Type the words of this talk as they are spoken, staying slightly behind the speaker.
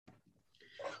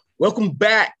Welcome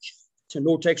back to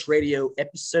Nortex Radio,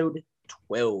 episode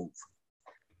 12.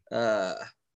 Our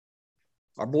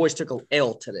boys took an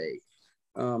L today.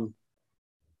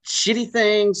 Shitty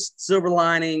things, silver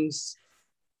linings.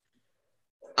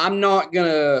 I'm not going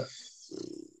to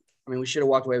 – we should have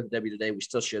walked away with the W today. We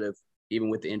still should have, even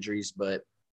with the injuries, but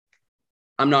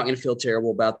I'm not going to feel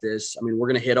terrible about this. We're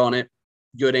going to hit on it,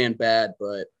 good and bad,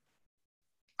 but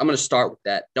I'm going to start with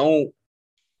that. Don't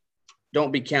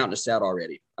be counting us out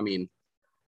already.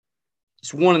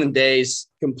 It's one of them days,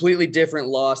 completely different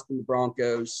loss than the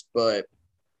Broncos, but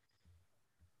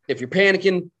if you're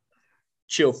panicking,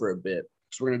 chill for a bit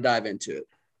because we're going to dive into it.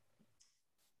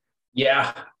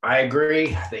 Yeah, I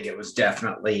agree. I think it was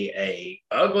definitely a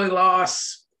ugly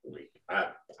loss.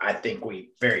 I think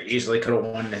we very easily could have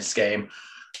won this game.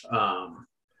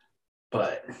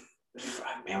 But,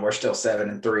 man, we're still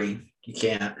 7-3. You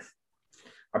can't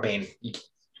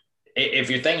if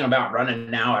you're thinking about running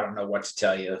now, I don't know what to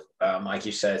tell you. Like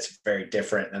you said, it's very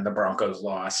different than the Broncos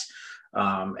loss.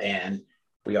 And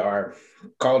we are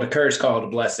called a curse, called a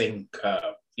blessing.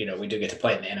 We do get to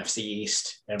play in the NFC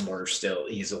East, and we're still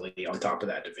easily on top of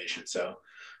that division. So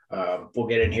we'll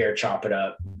get in here, chop it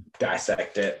up,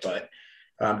 dissect it. But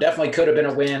definitely could have been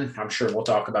a win. I'm sure we'll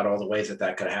talk about all the ways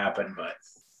that could happen, but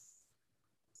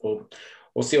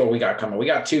we'll see what we got coming. We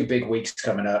got 2 big weeks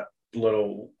coming up,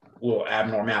 little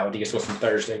abnormalities with some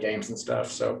Thursday games and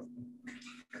stuff. So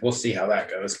we'll see how that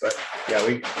goes. But, yeah,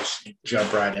 we just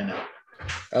jump right in it.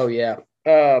 Oh, yeah.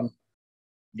 7-3,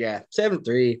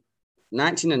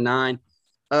 19-9.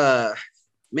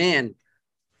 Man,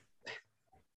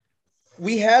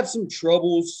 we had some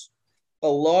troubles. A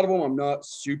lot of them I'm not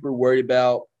super worried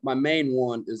about. My main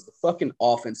one is the fucking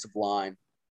offensive line.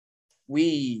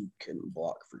 We couldn't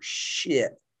block for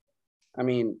shit.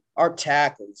 Our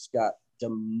tackles got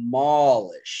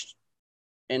demolished.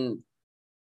 And,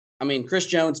 Chris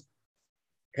Jones,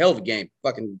 hell of a game.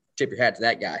 Fucking tip your hat to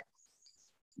that guy.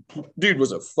 Dude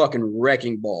was a fucking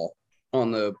wrecking ball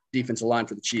on the defensive line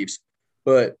for the Chiefs.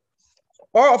 But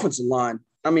our offensive line,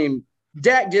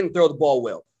 Dak didn't throw the ball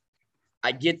well.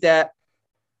 I get that.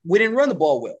 We didn't run the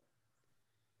ball well.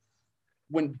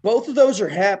 When both of those are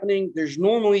happening, there's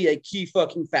normally a key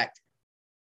fucking factor.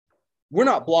 We're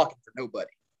not blocking for nobody.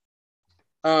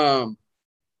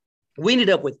 We ended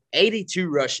up with 82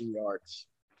 rushing yards.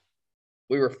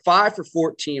 We were 5 for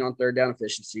 14 on third down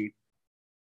efficiency.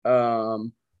 We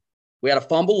had a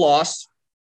fumble loss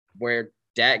where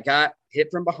Dak got hit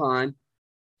from behind.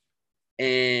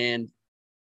 And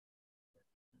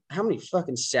how many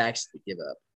fucking sacks did we give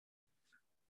up?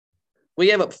 We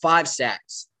gave up 5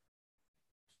 sacks.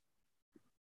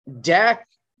 Dak,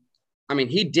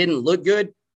 he didn't look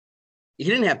good. He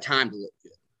didn't have time to look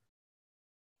good.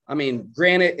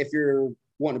 Granted, if you're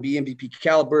wanting to be MVP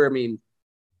caliber, you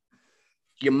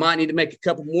might need to make a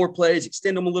couple more plays,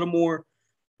 extend them a little more.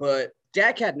 But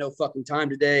Dak had no fucking time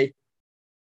today.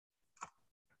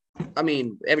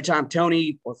 Every time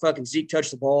Tony or fucking Zeke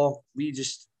touched the ball, we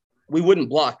wouldn't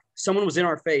block. Someone was in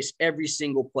our face every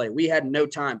single play. We had no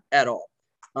time at all.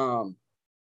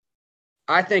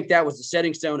 I think that was the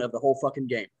setting stone of the whole fucking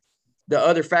game. The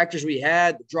other factors we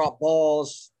had, the drop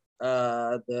balls,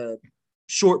 the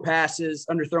short passes,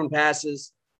 underthrown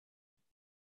passes,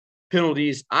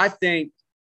 penalties. I think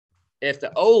if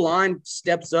the O-line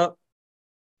steps up,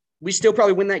 we still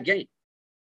probably win that game.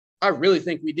 I really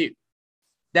think we do.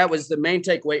 That was the main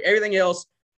takeaway. Everything else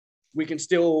we can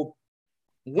still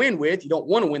win with. You don't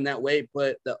want to win that way,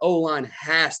 but the O-line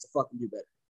has to fucking do better.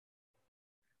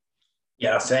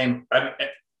 Yeah, same.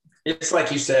 It's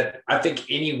like you said, I think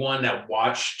anyone that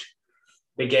watched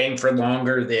the game for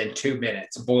longer than 2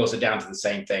 minutes boils it down to the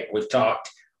same thing. We've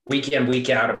talked week in, week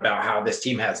out about how this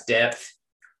team has depth,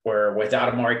 where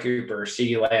without Amari Cooper,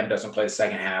 CeeDee Lamb doesn't play the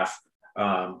second half.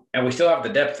 And we still have the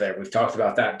depth there. We've talked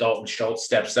about that. Dalton Schultz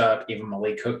steps up. Even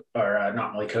Malik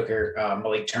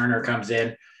Turner comes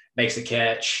in, makes a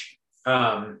catch.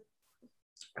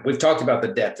 We've talked about the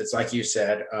depth. It's like you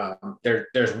said,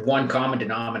 there's one common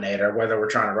denominator, whether we're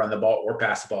trying to run the ball or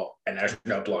pass the ball, and there's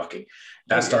no blocking.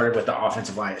 That started with the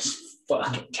offensive line. It's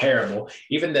fucking terrible.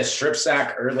 Even the strip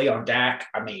sack early on Dak,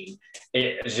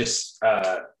 it was just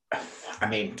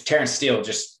Terrence Steele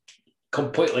just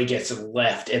completely gets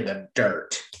left in the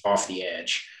dirt off the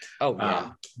edge. Oh,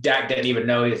 yeah. Dak didn't even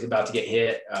know he was about to get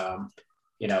hit.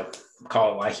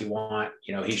 Call it like you want.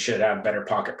 He should have better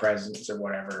pocket presence or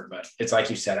whatever. But it's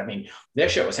like you said,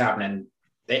 this shit was happening.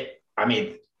 I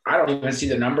don't even see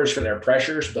the numbers for their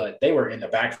pressures, but they were in the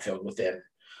backfield within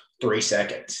 3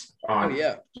 seconds on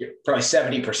probably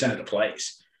 70% of the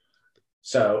plays.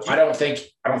 So I don't think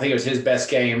it was his best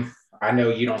game. I know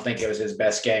you don't think it was his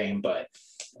best game, but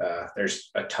there's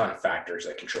a ton of factors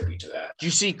that contribute to that. Did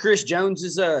you see Chris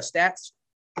Jones's stats?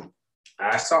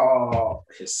 I saw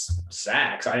his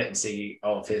sacks. I didn't see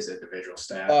all of his individual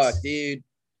stats. Dude,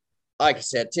 like I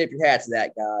said, tip your hat to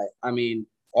that guy. I mean,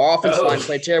 our offensive line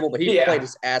played terrible, but he played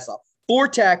his ass off. 4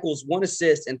 tackles, 1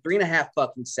 assist, and 3.5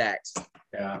 fucking sacks.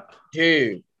 Yeah.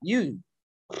 Dude,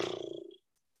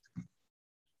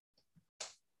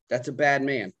 that's a bad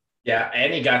man. Yeah,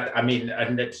 and he got, I mean,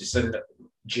 it's just a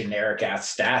generic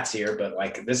ass stats here, but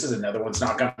like this is another one's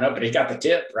not coming up, but he got the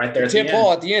tip right there. Tip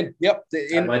ball at the end. Yep.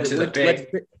 Led to the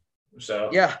pick. So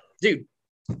yeah, dude,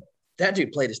 that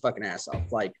dude played his fucking ass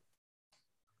off. Like,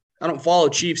 I don't follow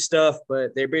Chiefs stuff,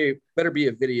 but there better be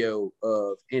a video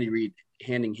of Andy Reid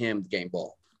handing him the game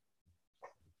ball.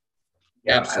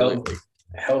 Yeah, absolutely.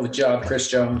 Hell of a job, Chris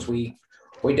Jones. We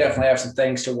definitely have some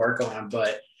things to work on,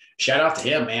 but shout out to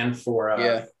him, man,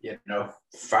 for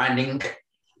finding,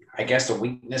 I guess, a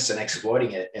weakness and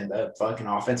exploiting it in the fucking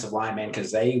offensive line, man,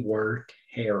 because they were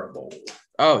terrible.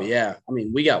 Oh yeah, I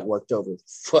mean, we got worked over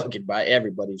fucking by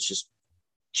everybody. It's just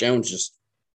Jones.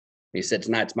 He said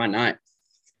tonight's my night.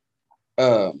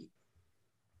 I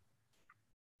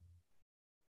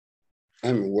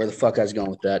don't know where the fuck I was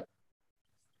going with that.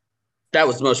 That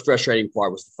was the most frustrating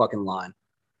part, was the fucking line.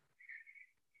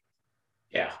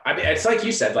 Yeah, I mean, it's like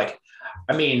you said. Like,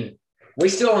 I mean, we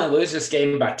still only lose this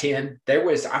game by 10. I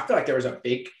feel like there was a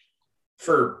big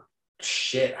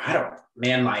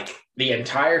like the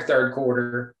entire third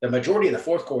quarter, the majority of the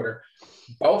fourth quarter,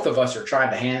 both of us are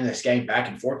trying to hand this game back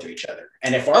and forth to each other.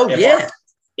 And if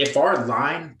our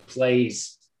line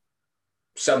plays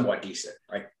somewhat decent,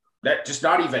 like that, just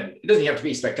not even, it doesn't have to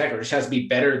be spectacular, it just has to be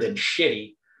better than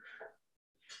shitty.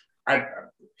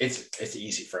 It's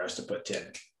easy for us to put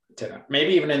 10 up.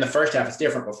 Maybe even in the first half, it's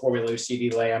different before we lose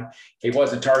CeeDee Lamb. He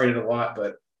wasn't targeted a lot,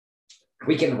 but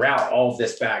we can route all of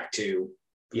this back to,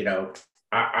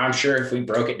 I'm sure if we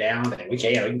broke it down, and we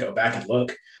can go back and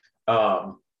look.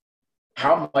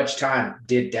 How much time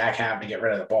did Dak have to get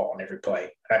rid of the ball on every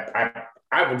play?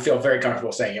 I would feel very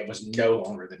comfortable saying it was no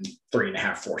longer than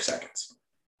 3.5, 4 seconds.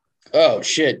 Oh,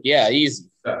 shit. Yeah,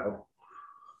 easy. So,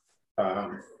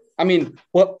 I mean,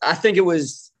 I think it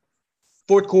was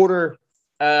fourth quarter.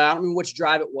 I don't remember which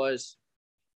drive it was.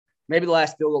 Maybe the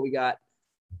last field goal we got.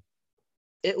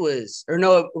 It was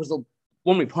the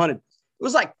one we punted. It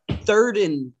was like 3rd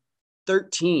and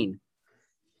 13.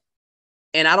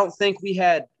 And I don't think we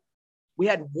had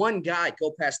one guy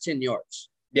go past 10 yards.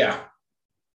 Yeah.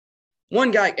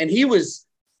 One guy, and he was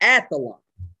at the line.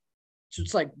 So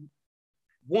it's like,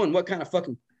 what kind of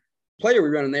fucking player are we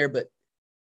running there? But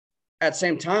at the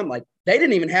same time, like, they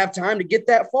didn't even have time to get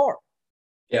that far.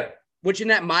 Yeah.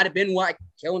 And that might have been why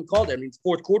Kellen called it. I mean, it's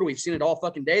fourth quarter. We've seen it all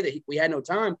fucking day that we had no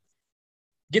time.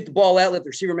 Get the ball out, let the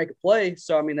receiver make a play.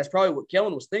 So, I mean, that's probably what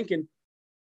Kellen was thinking.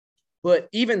 But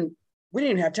even we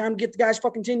didn't even have time to get the guys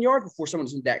fucking 10 yards before someone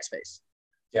was in Dak's face.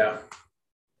 Yeah.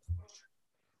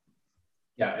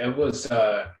 Yeah, it was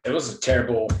a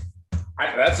terrible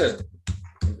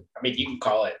you can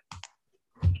call it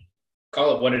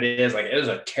what it is. Like, it was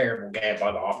a terrible game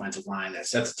by the offensive line that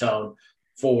sets the tone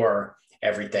for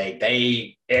everything.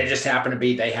 It just happened to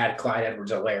be they had Clyde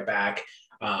Edwards-Helaire back.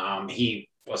 He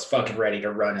was fucking ready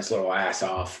to run his little ass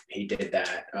off. He did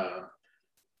that.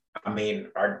 I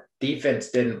mean, our defense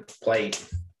didn't play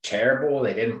terrible.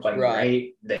 They didn't play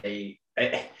great.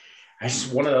 It's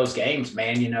just one of those games,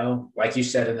 man. Like you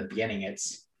said in the beginning,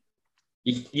 it's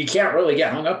you can't really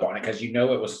get hung up on it because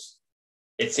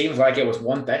it seems like it was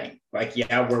one thing. Like,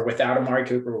 yeah, we're without Amari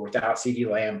Cooper, we're without CeeDee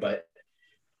Lamb, but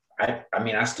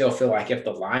I still feel like if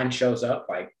the line shows up,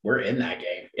 like, we're in that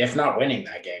game, if not winning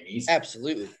that game easy.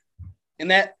 Absolutely.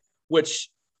 And which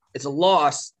it's a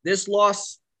loss. This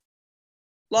losses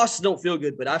don't feel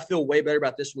good, but I feel way better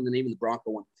about this one than even the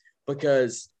Bronco one,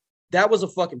 because that was a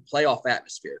fucking playoff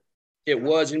atmosphere. It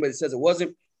was. Anybody that says it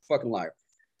wasn't, fucking liar.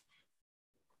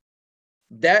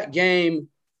 That game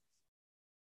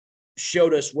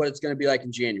showed us what it's going to be like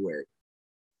in January.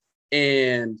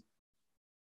 And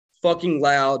fucking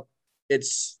loud.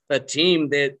 It's a team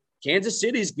that Kansas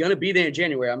City's going to be there in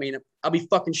January. I mean, I'll be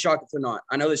fucking shocked if they're not.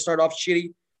 I know they start off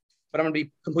shitty, but I'm going to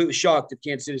be completely shocked if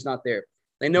Kansas City's not there.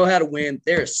 They know how to win.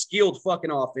 They're a skilled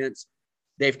fucking offense.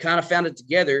 They've kind of found it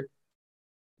together,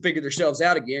 figured themselves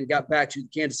out again, got back to the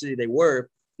Kansas City they were,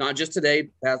 not just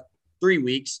today, past 3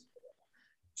 weeks.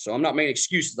 So I'm not making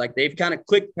excuses. Like, they've kind of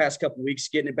clicked the past couple of weeks,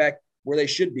 getting it back where they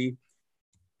should be.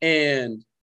 And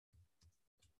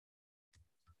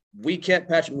we kept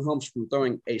Patrick Mahomes from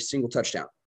throwing a single touchdown.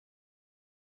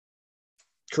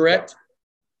 Correct?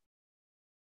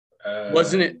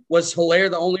 Was Hilaire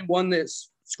the only one that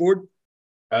scored?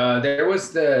 There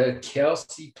was the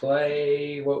Kelsey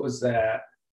play. What was that?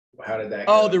 How did that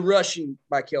go? Oh, the rushing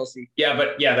by Kelsey. Yeah,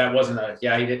 but that wasn't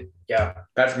he did. Yeah.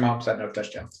 Patrick Mahomes had no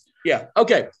touchdowns. Yeah.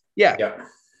 Okay. Yeah. Yeah.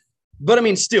 But I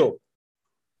mean, still,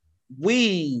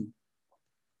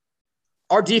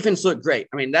 our defense looked great.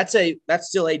 I mean, that's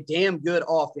still a damn good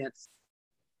offense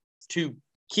to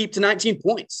keep to 19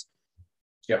 points.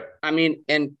 Yep. I mean,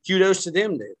 and kudos to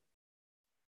them to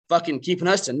fucking keeping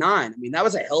us to 9. I mean, that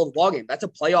was a hell of a ball game. That's a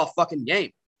playoff fucking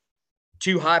game.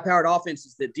 2 high-powered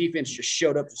offenses that defense just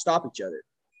showed up to stop each other.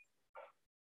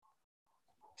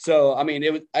 So, I mean,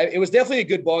 it was definitely a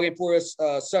good ball game for us.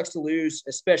 Sucks to lose,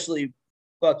 especially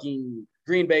fucking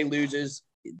Green Bay loses.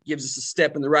 It gives us a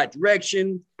step in the right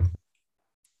direction.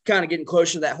 Kind of getting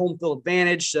closer to that home field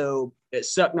advantage. So it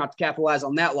sucked not to capitalize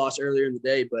on that loss earlier in the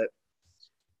day. But,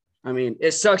 I mean,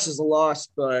 it sucks as a loss,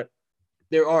 but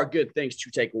there are good things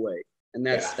to take away. And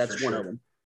that's one of them.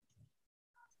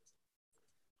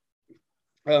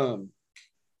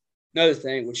 Another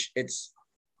thing, which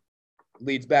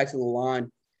leads back to the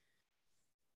line.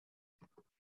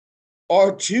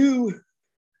 Our 2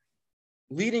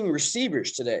 leading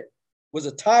receivers today was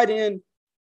a tight end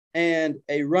and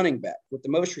a running back with the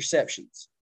most receptions.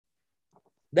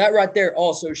 That right there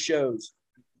also shows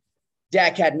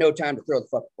Dak had no time to throw the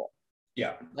fucking ball.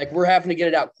 Yeah. Like, we're having to get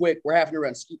it out quick. We're having to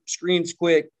run screens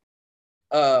quick.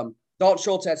 Dalton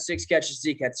Schultz had 6 catches.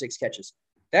 Zeke had 6 catches.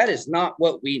 That is not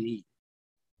what we need.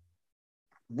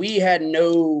 We had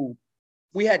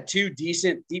 2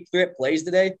 decent deep threat plays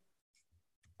today.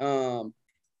 One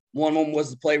of them was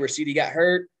the play where CD got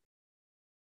hurt.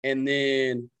 And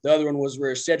then the other one was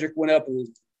where Cedric went up and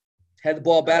had the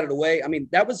ball batted away. I mean,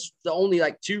 that was the only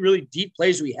 2 really deep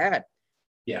plays we had.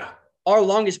 Yeah. Our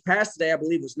longest pass today, I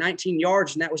believe, was 19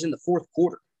 yards, and that was in the 4th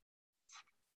quarter.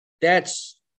 I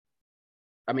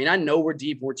mean, I know we're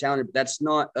deep, we're talented, but that's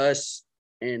not us.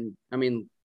 And, I mean,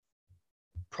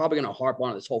 probably going to harp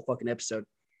on it this whole fucking episode.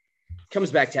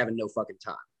 Comes back to having no fucking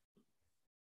time.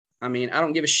 I mean, I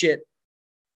don't give a shit.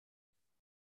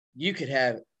 You could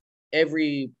have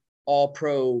every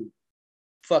all-pro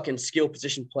fucking skill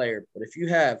position player, but if you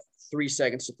have 3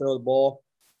 seconds to throw the ball,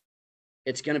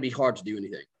 it's going to be hard to do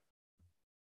anything.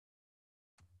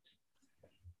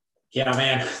 Yeah,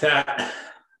 man,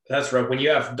 that's right. When you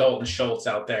have Dalton Schultz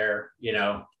out there,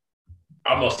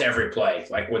 almost every play,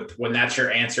 like when that's your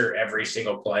answer every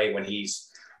single play,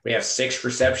 we have 6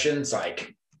 receptions,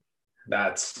 like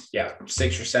that's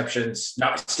 6 receptions.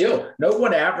 Not still no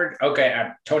one average. Okay,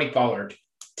 Tony Pollard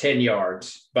 10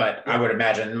 yards, but I would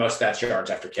imagine most of that's yards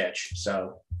after catch.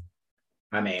 So,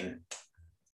 I mean,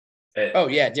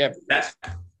 definitely.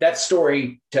 That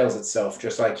story tells itself,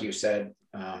 just like you said.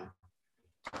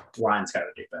 Lions got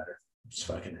to do better.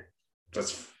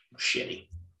 That's shitty.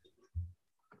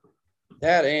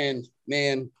 That and,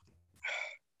 man,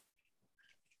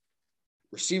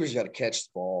 receivers got to catch the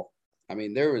ball. I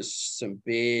mean, there was some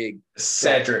big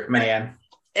Cedric, man.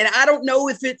 And I don't know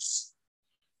if it's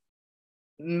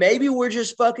maybe we're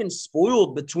just fucking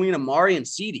spoiled between Amari and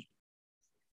CeeDee.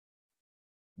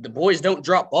 The boys don't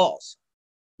drop balls.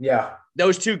 Yeah.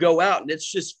 Those 2 go out, and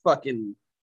it's just fucking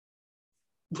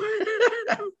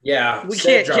yeah. We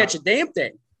can't catch a damn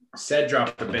thing. Ced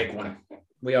dropped a big one.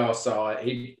 We all saw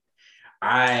it.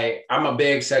 I'm a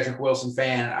big Cedric Wilson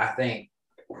fan. I think,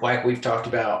 like we've talked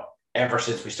about ever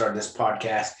since we started this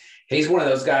podcast, he's one of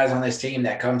those guys on this team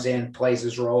that comes in, plays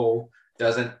his role,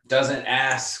 doesn't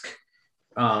ask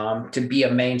to be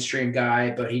a mainstream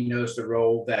guy, but he knows the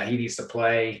role that he needs to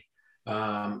play.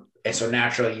 And so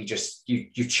naturally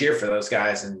you cheer for those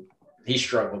guys, and he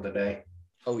struggled today.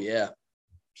 Oh yeah.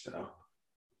 So,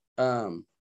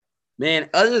 man,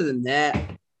 other than that,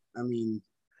 I mean,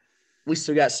 we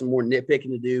still got some more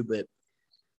nitpicking to do, but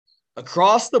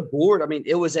across the board, I mean,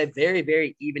 it was a very,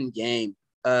 very even game.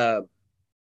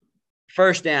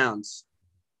 First downs,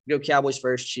 go Cowboys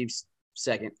first, Chiefs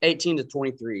second,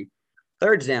 18-23.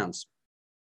 Third downs,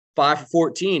 5 for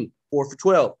 14, 4 for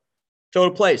 12.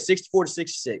 Total plays,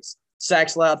 64-66.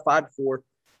 Sacks allowed, 5-4.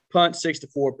 Punt,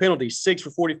 6-4. Penalties, 6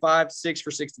 for 45, 6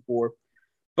 for 64.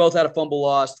 Both had a fumble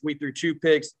lost. We threw 2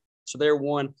 picks, so they're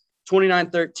 1.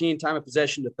 29-13, time of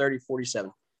possession to 30-47.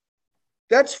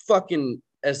 That's fucking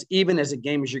as even as a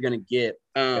game as you're going to get.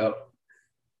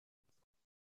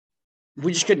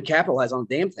 We just couldn't capitalize on a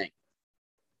damn thing.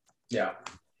 Yeah.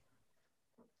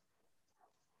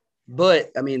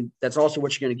 But, I mean, that's also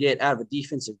what you're going to get out of a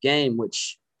defensive game,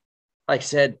 which, like I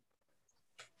said,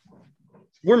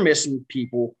 we're missing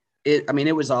people.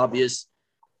 It was obvious.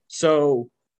 So,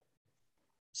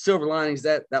 silver linings,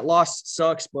 that loss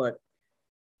sucks, but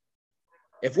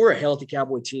if we're a healthy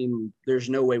Cowboy team, there's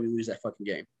no way we lose that fucking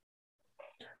game.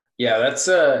 Yeah, that's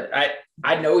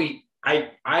I know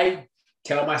I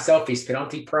tell myself he's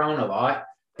penalty prone a lot,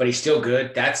 but he's still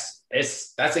good. That's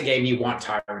a game you want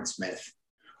Tyron Smith,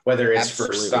 whether it's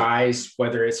Absolutely. for size,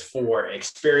 whether it's for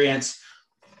experience,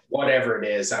 whatever it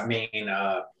is. I mean,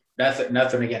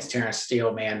 nothing against Terrence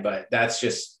Steele, man, but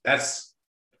that's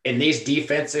in these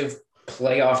defensive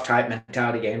playoff type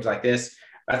mentality games like this,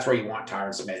 that's where you want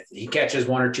Tyron Smith. He catches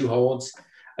one or two holds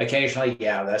occasionally.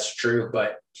 Yeah, that's true.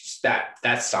 But just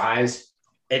that size,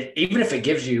 even if it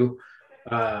gives you,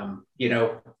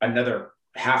 another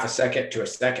half a second to a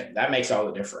second, that makes all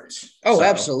the difference. Oh, so,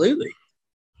 absolutely.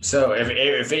 So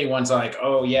if anyone's like,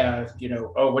 oh yeah,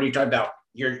 what are you talking about?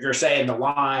 You're saying the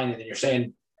line, and then you're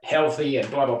saying healthy and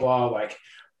blah blah blah. Like,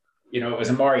 it was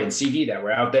Amari and CD that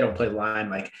were out. They don't play the line.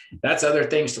 Like, that's other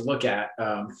things to look at.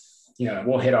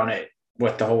 We'll hit on it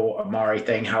with the whole Amari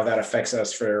thing, how that affects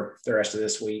us for the rest of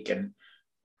this week, and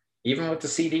even with the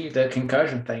CD, the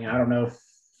concussion thing. I don't know.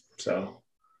 So,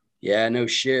 yeah, no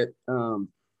shit. Man,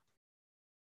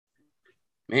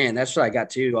 that's what I got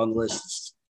too on the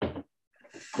list.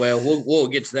 Well, we'll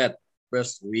get to that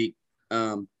rest of the week.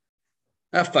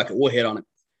 Fuck it, we'll hit on it.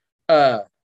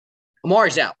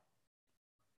 Amari's out.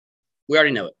 We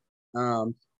already know it.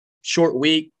 Short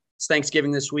week. It's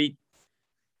Thanksgiving this week.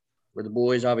 We're the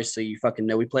boys. Obviously, you fucking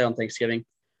know we play on Thanksgiving.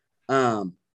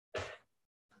 Amari's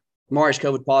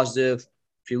COVID positive.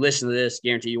 If you listen to this,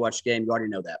 guarantee you watch the game. You already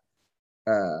know that.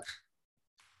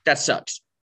 That sucks.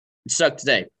 It sucked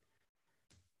today.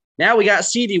 Now we got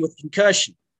CD with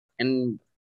concussion, and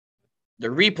the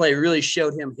replay really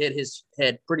showed him hit his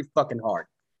head pretty fucking hard.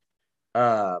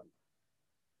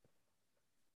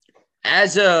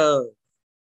 As a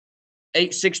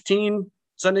 8-16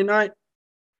 Sunday night,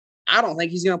 I don't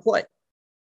think he's going to play.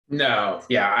 No,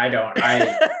 yeah, I don't.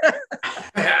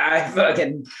 I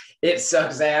fucking, it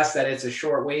sucks ass that it's a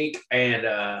short week, and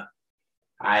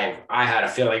I had a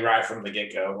feeling right from the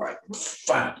get-go, like,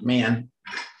 fuck, man.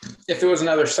 If it was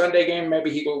another Sunday game,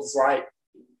 maybe he goes like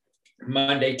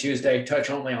Monday, Tuesday, touch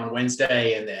only on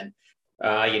Wednesday, and then,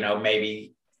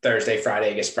 maybe Thursday,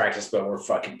 Friday gets practice, but we're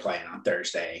fucking playing on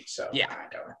Thursday. So, yeah, I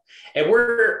don't. And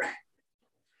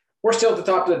we're still at the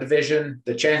top of the division.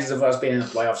 The chances of us being in the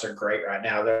playoffs are great right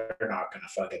now. They're not going to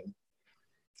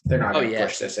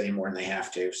push this any more than they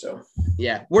have to. So,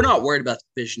 yeah, we're not worried about the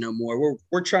division no more.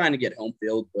 We're trying to get home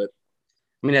field, but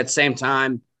I mean, at the same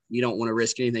time, you don't want to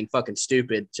risk anything fucking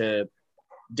stupid to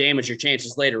damage your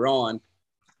chances later on.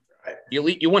 Right.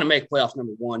 You want to make playoffs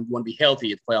number one. You want to be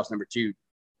healthy at playoffs number two.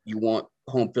 You want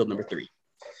home field number three.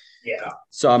 Yeah.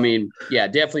 So, I mean, yeah,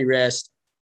 definitely rest.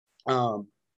 So,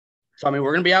 I mean,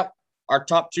 we're going to be out our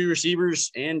top two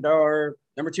receivers and our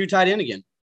number two tight end again.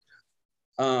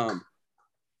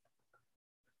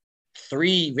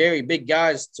 Three very big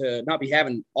guys to not be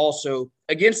having also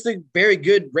against a very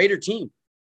good Raider team.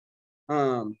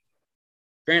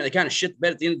 Granted, they kind of shit the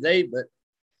bed at the end of the day, but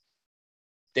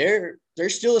they're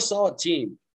still a solid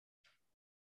team.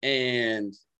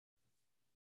 And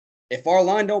if our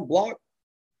line don't block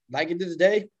like it did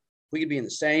today, we could be in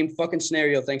the same fucking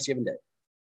scenario Thanksgiving Day.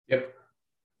 Yep.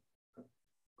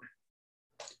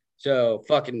 So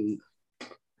fucking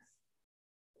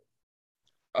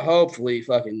hopefully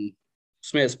fucking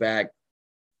Smith's back.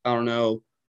 I don't know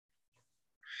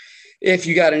if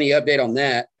you got any update on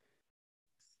that.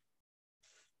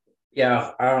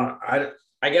 Yeah,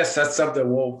 I guess that's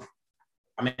something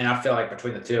I feel like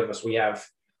between the two of us, we have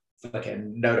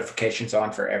fucking notifications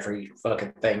on for every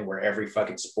fucking thing, where every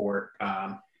fucking sport,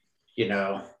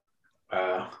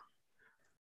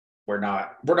 we're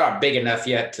not big enough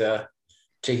yet to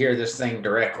hear this thing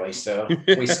directly. So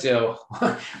we still,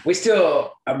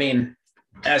 I mean,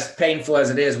 as painful as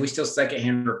it is, we still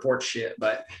secondhand report shit,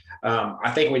 but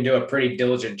I think we do a pretty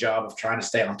diligent job of trying to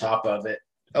stay on top of it.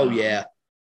 Oh yeah.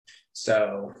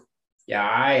 So yeah,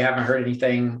 I haven't heard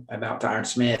anything about Tyron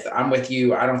Smith. I'm with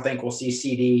you. I don't think we'll see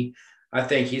CD. I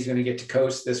think he's going to get to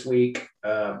coast this week.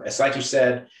 It's like you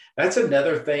said, that's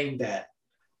another thing that,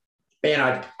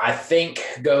 man, I think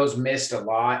goes missed a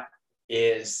lot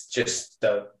is just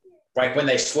when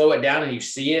they slow it down and you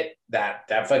see it, that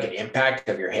fucking impact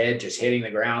of your head just hitting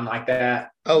the ground like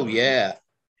that. Oh yeah.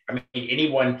 I mean,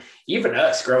 anyone, even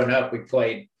us growing up, we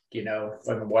played,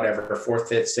 from whatever, 4th,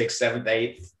 5th, 6th, 7th,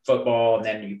 8th football, and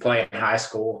then you play in high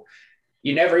school.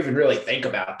 You never even really think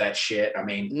about that shit. I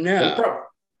mean, no.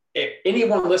 If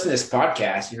anyone listening to this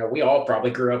podcast, we all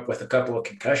probably grew up with a couple of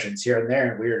concussions here and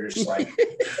there, and we were just like,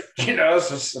 it's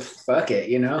just, fuck it,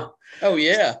 Oh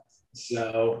yeah.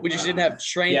 So we just didn't have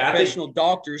trained professional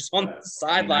doctors on the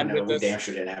sideline with us. We damn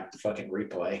sure didn't have the fucking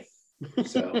replay.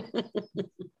 So,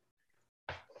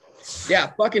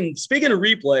 yeah, fucking speaking of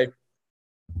replay,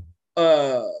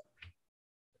 the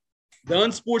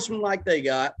unsportsmanlike they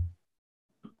got,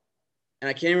 and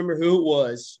I can't remember who it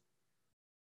was.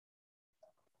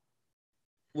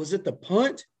 Was it the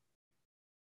punt?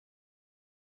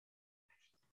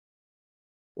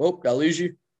 Whoop, did I lose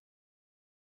you?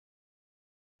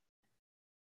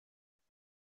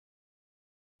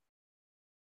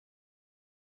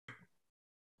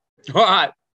 All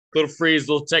right. Little freeze,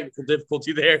 little technical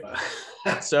difficulty there.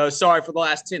 So sorry for the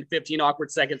last 10, 15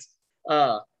 awkward seconds.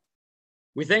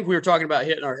 We think we were talking about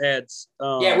hitting our heads.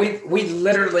 Yeah, we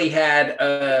literally had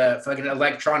a fucking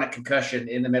electronic concussion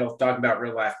in the middle of talking about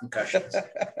real life concussions.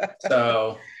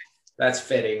 So that's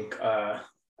fitting.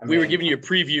 We were giving you a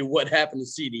preview of what happened to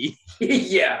CD.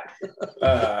 Yeah.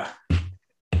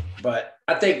 But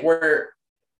I think we're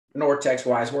Nortex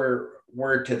wise,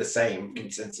 we're to the same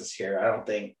consensus here. I don't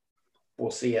think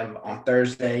we'll see him on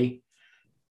Thursday.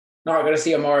 Not going to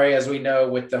see Amari, as we know,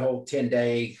 with the whole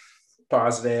 10-day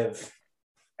positive,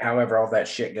 however all that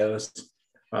shit goes.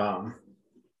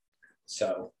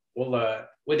 So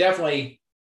we definitely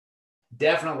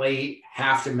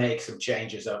have to make some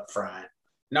changes up front.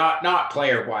 Not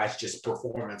player wise, just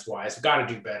performance wise. We've got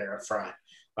to do better up front.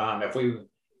 If we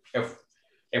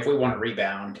want to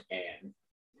rebound and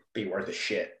be worth a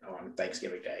shit on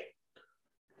Thanksgiving Day.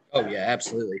 Oh yeah,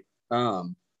 absolutely.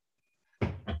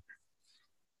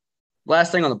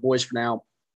 Last thing on the boys for now.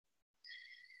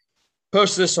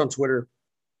 Post this on Twitter.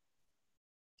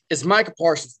 Is Micah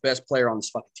Parsons the best player on this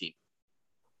fucking team?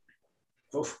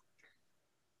 Oof.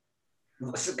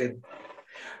 That's a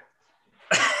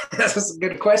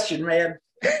good question, man.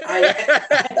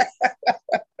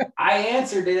 I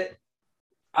answered it.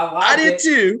 I did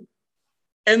too.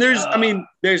 And there's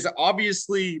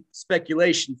obviously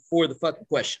speculation for the fucking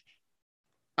question.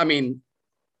 I mean,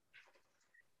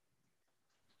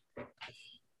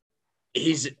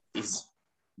 he's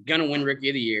gonna win Rookie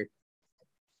of the Year.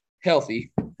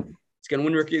 Healthy. He's gonna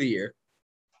win Rookie of the Year.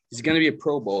 He's gonna be a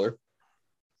Pro Bowler.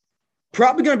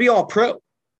 Probably gonna be all pro.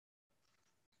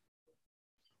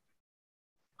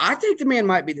 I think the man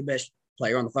might be the best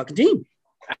player on the fucking team.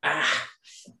 I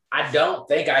don't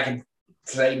think I can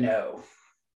say no.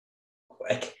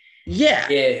 Like, yeah.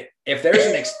 If there's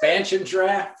an expansion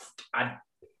draft, and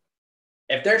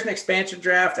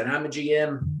I'm a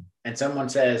GM and someone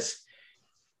says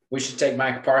we should take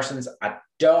Micah Parsons, I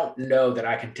don't know that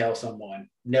I can tell someone,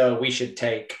 no, we should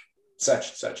take such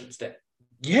and such instead.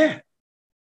 Yeah.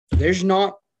 There's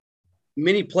not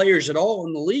many players at all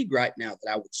in the league right now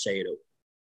that I would say it over.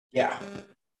 Yeah.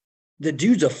 The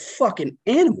dude's a fucking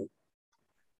animal.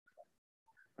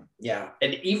 Yeah.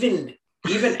 And even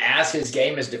as his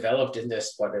game has developed in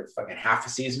this, fucking half a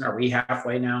season, are we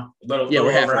halfway now? A little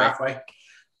over halfway.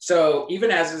 So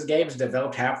even as his game's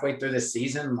developed halfway through this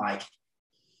season, like,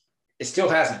 it still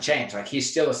hasn't changed. Like, he's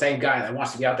still the same guy that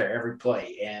wants to be out there every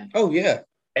play. And oh yeah.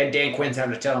 And Dan Quinn's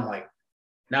having to tell him, like,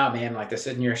 nah, man, like, this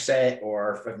isn't your set,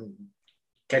 or fucking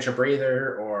catch a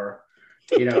breather, or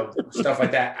stuff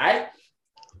like that.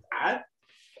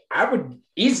 I would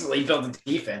easily build a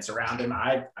defense around him.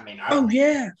 I'd be all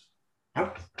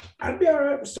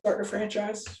right with starting a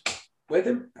franchise with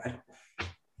him.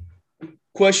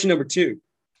 Question number 2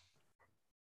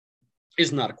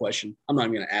 is not a question. I'm not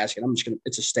even going to ask it.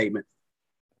 It's a statement.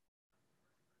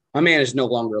 My man is no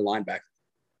longer a linebacker.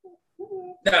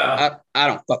 No. I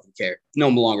don't fucking care. No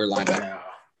longer a linebacker.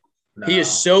 No. He is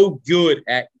so good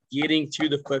at getting to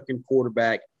the fucking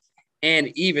quarterback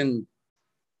and even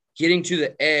getting to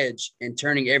the edge and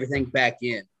turning everything back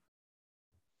in.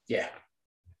 Yeah.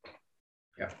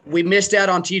 We missed out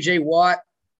on TJ Watt a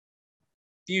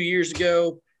few years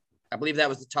ago. I believe that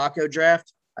was the taco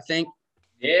draft, I think.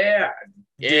 Yeah.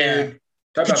 Dude.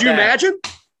 Could you imagine?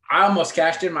 I almost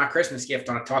cashed in my Christmas gift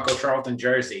on a Taco Charlton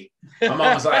jersey. My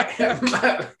mom was like,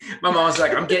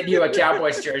 I'm getting you a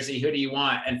Cowboys jersey. Who do you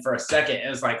want? And for a second, it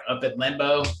was like up in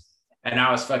limbo. And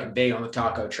I was fucking big on the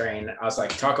taco train. I was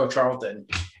like, Taco Charlton.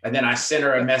 And then I sent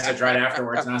her a message right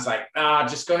afterwards. And I was like,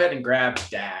 just go ahead and grab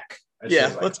Dak.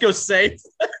 Let's go safe.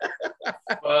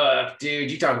 Fuck, dude,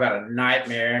 you talk about a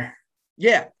nightmare.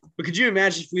 Yeah. But could you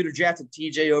imagine if we would have drafted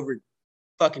TJ over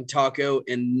fucking Taco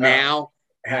and now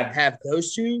have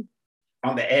those two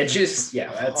on the edges?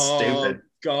 Yeah, that's stupid.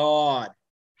 God.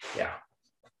 Yeah.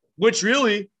 Which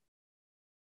really,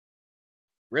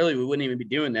 we wouldn't even be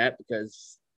doing that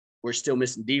because we're still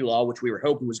missing D-Law, which we were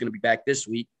hoping was going to be back this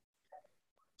week.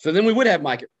 So then we would have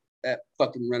Mike at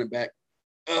fucking running back.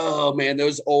 Oh, man,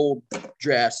 those old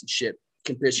drafts and shit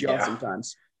can piss you off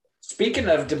sometimes. Speaking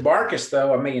of DeMarcus,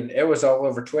 though, I mean, it was all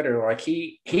over Twitter. Like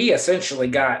he essentially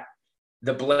got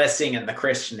the blessing and the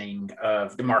christening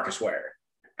of DeMarcus Ware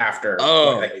after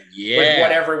with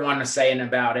what everyone was saying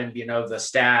about him. You know, the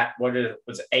stat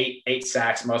was eight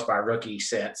sacks, most by a rookie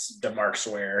since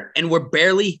DeMarcus Ware, and we're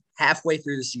barely halfway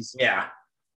through the season. Yeah,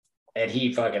 and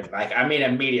he fucking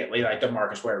immediately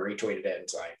DeMarcus Ware retweeted it.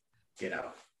 It's like,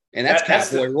 and that's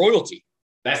Cowboy royalty.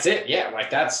 That's it. Yeah,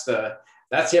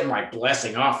 that's him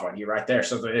blessing off on you right there.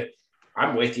 So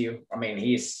I'm with you. I mean,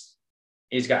 he's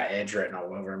got edge written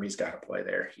all over him. He's got to play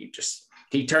there.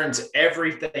 He turns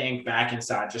everything back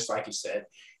inside, just like you said,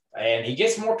 and he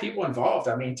gets more people involved.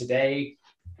 I mean, today,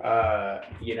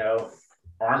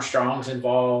 Armstrong's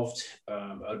involved,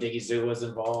 Odigizua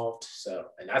involved. So,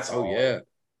 and that's all. Yeah.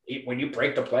 When you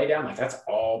break the play down, that's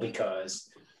all because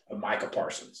of Micah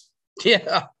Parsons.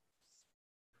 Yeah.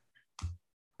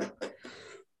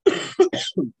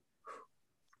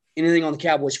 Anything on the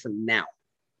Cowboys for now?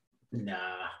 Nah,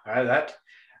 that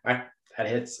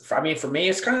hits. I mean, for me,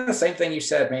 it's kind of the same thing you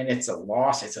said, man. It's a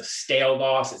loss. It's a stale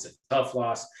loss. It's a tough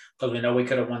loss because we know we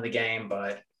could have won the game,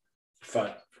 but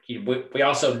we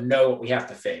also know what we have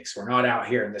to fix. We're not out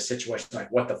here in this situation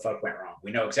what the fuck went wrong.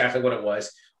 We know exactly what it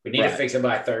was. We need to fix it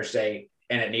by Thursday,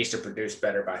 and it needs to produce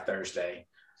better by Thursday.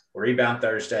 We'll rebound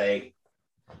Thursday.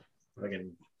 We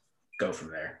can go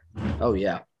from there. Oh,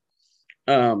 yeah.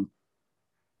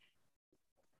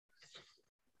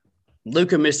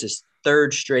 Luka missed his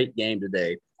third straight game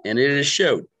today, and it has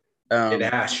showed. It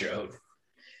has showed.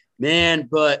 Man,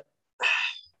 but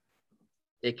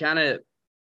it kind of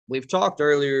 – we've talked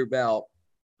earlier about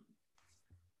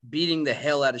beating the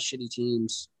hell out of shitty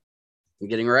teams and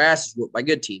getting our asses whooped by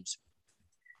good teams.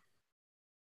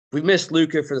 We've missed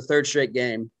Luka for the third straight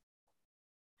game.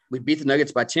 We beat the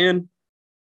Nuggets by 10,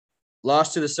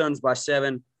 lost to the Suns by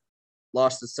 7,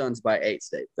 lost to the Suns by 8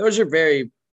 state. Those are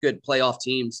very good playoff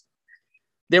teams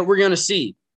that we're going to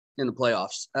see in the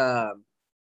playoffs.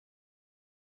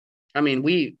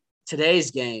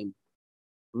 Today's game,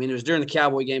 it was during the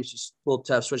Cowboy game, so it's a little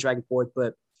tough, switch back and forth,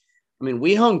 but,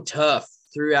 we hung tough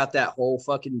throughout that whole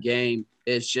fucking game.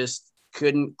 It's just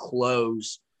couldn't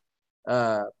close.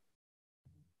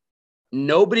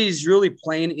 Nobody's really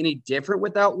playing any different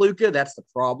without Luka. That's the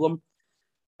problem.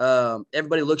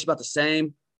 Everybody looks about the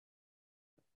same.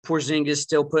 Porzingis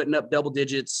still putting up double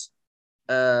digits,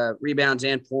 rebounds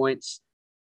and points.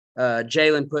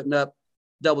 Jalen putting up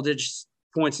double digits,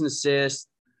 points and assists.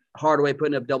 Hardaway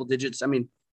putting up double digits.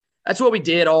 That's what we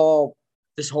did all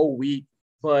this whole week,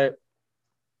 but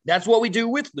that's what we do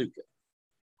with Luka.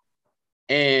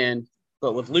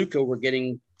 But with Luka, we're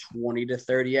getting 20 to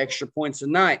 30 extra points a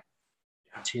night,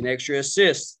 10 extra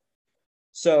assists.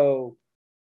 So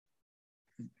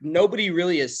nobody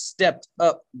really has stepped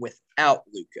up without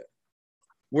Luka.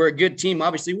 We're a good team,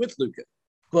 obviously, with Luka.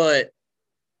 But,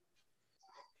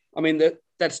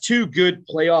 that's two good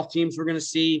playoff teams we're going to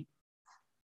see.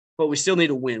 But we still need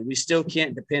to win. We still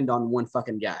can't depend on one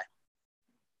fucking guy.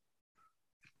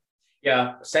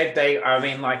 Yeah, same thing.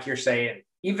 Like you're saying,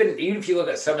 even if you look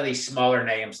at some of these smaller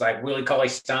names like Willie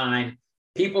Cauley-Stein,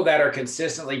 people that are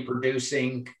consistently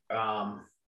producing,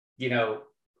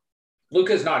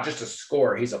 Luka's not just a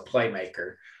scorer, he's a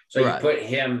playmaker. So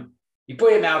you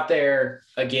put him out there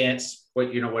against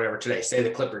whatever today, say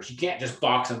the Clippers. You can't just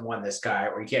box and one this guy,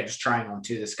 or you can't just triangle and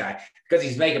two this guy because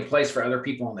he's making plays for other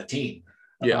people on the team.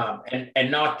 Yeah. And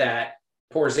not that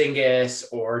Porzingis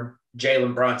or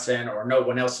Jalen Brunson or no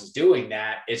one else is doing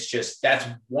that. It's just that's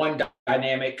one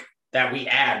dynamic that we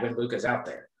add when Luka's out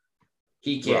there.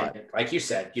 He can, like you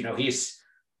said,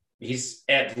 he's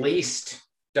at least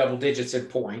double digits in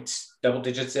points, double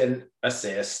digits in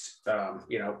assists.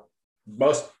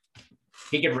 Most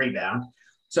he can rebound.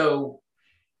 So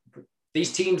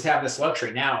these teams have this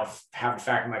luxury now of having the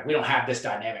fact we don't have this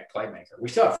dynamic playmaker. We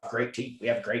still have a great team. We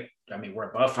have we're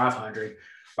above 500.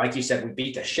 Like you said, we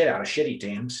beat the shit out of shitty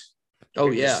teams. Oh,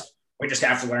 we just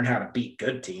have to learn how to beat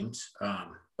good teams.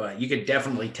 But you could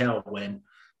definitely tell when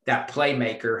that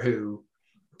playmaker who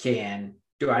can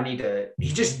he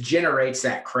just generates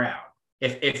that crowd.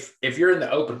 If you're in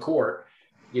the open court,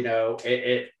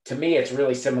 it to me, it's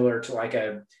really similar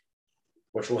to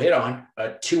which we'll hit on,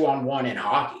 a 2-on-1 in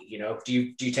hockey. Do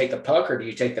you take the puck or do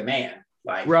you take the man?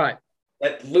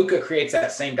 That Luka creates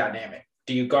that same dynamic.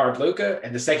 Do you guard Luka?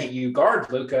 And the second you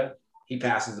guard Luka, he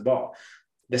passes the ball.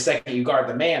 The second you guard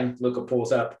the man, Luka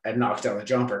pulls up and knocks down the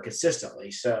jumper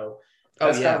consistently. So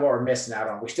that's kind of what we're missing out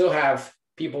on. We still have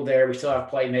people there. We still have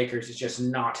playmakers. It's just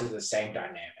not to the same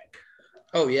dynamic.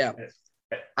 Oh, yeah.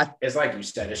 It's like you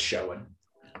said, it's showing.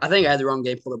 I think I had the wrong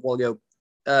game pulled up a while ago.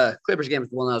 Clippers game was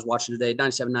the one I was watching today,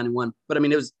 97-91. But, I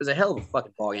mean, it was a hell of a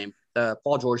fucking ball game.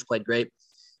 Paul George played great.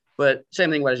 But same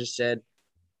thing what I just said.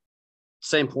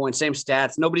 Same points, same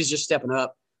stats. Nobody's just stepping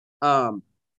up. I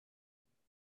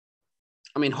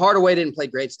mean, Hardaway didn't play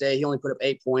great today. He only put up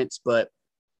 8 points, but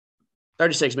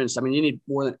 36 minutes. I mean, you need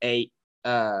more than 8.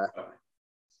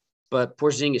 But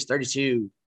Porzingis, 32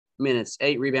 minutes,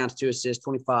 8 rebounds, 2 assists,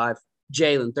 25.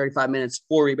 Jalen, 35 minutes,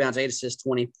 4 rebounds, 8 assists,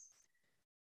 20.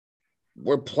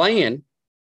 We're playing,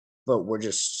 but we're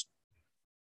just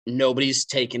nobody's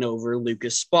taking over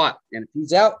Luka's spot. And if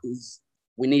he's out,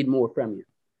 we need more from you.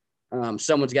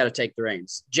 Someone's got to take the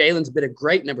reins. Jalen's been a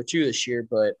great number 2 this year,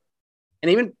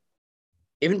 and even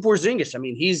Porzingis, I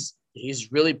mean, he's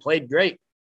really played great.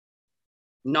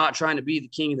 Not trying to be the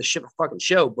king of the ship fucking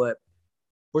show, but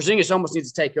Porzingis almost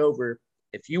needs to take over.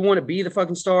 If you want to be the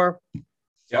fucking star,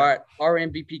 all right, our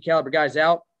MVP caliber guy's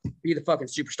out, be the fucking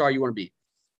superstar you want to be.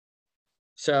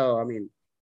 So, I mean,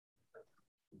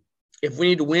 if we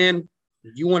need to win,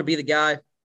 you want to be the guy,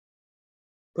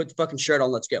 put the fucking shirt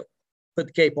on, let's go. Put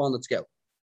the cape on, let's go.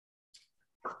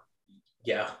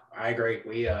 Yeah, I agree.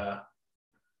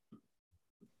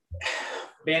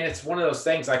 Man, it's one of those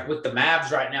things like with the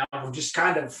Mavs right now, we're just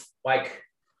kind of like,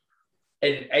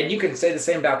 and you can say the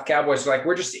same about the Cowboys. Like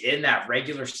we're just in that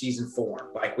regular season form.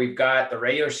 Like we've got the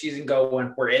regular season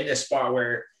going. We're in this spot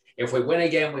where if we win a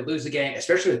game, we lose a game,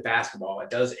 especially with basketball. It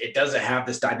doesn't have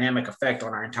this dynamic effect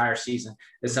on our entire season.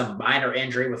 There's some minor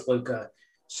injury with Luka.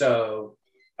 So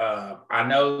I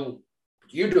know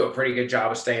you do a pretty good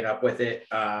job of staying up with it.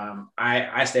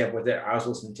 I stay up with it. I was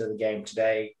listening to the game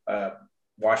today,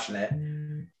 watching it.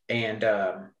 And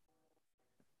I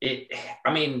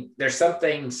mean, there's some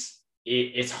things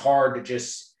it's hard to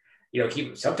just,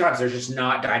 keep. Sometimes there's just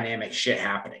not dynamic shit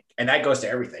happening. And that goes to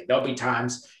everything. There'll be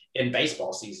times in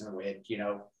baseball season when,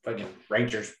 fucking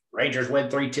Rangers win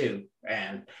 3-2.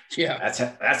 And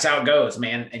that's how it goes,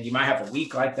 man. And you might have a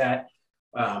week like that.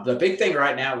 The big thing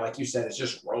right now, like you said, is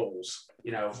just roles.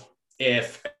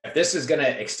 If this is going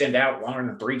to extend out longer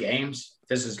than 3 games,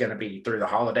 this is going to be through the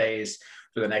holidays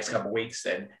for the next couple of weeks.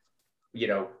 And,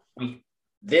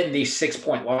 then these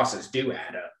 6-point losses do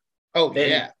add up.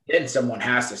 Then someone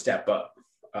has to step up.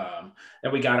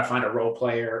 Then we got to find a role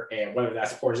player, and whether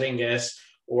that's Porzingis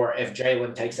or if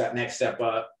Jalen takes that next step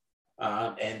up,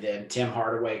 and then Tim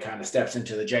Hardaway kind of steps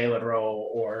into the Jalen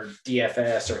role or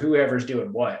DFS or whoever's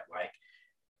doing what. Like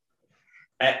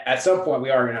at some point, we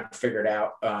are going to have to figure it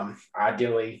out.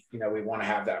 Ideally, we want to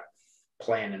have that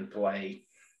plan in play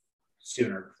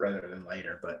sooner rather than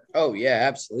later. But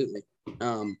absolutely.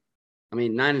 I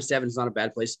mean, 9-7 is not a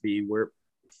bad place to be. We're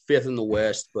 5th in the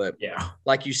West, but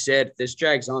like you said, if this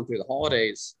drags on through the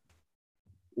holidays,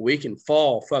 we can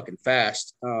fall fucking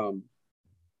fast.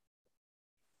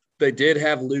 They did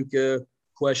have Luka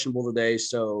questionable today,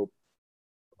 so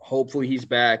hopefully he's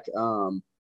back.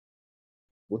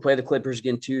 We play the Clippers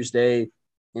again Tuesday,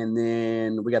 and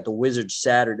then we got the Wizards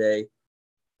Saturday.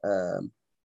 I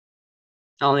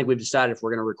don't think we've decided if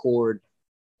we're going to record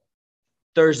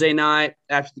Thursday night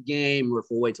after the game or if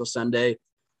we'll wait till Sunday.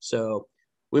 So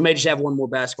we may just have one more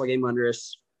basketball game under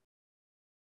us.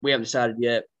 We haven't decided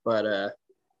yet, but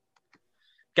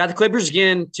got the Clippers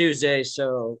again Tuesday.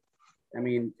 So, I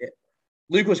mean,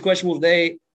 Luke was questionable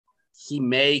today. He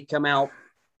may come out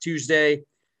Tuesday.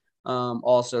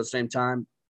 Also, at the same time,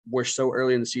 we're so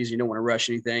early in the season, you don't want to rush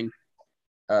anything.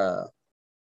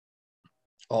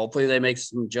 Hopefully they make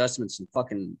some adjustments and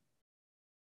fucking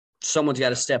someone's got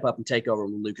to step up and take over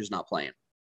when Luka's not playing.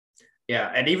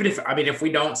 Yeah, and even if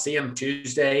we don't see him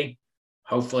Tuesday,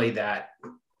 hopefully that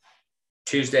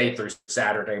Tuesday through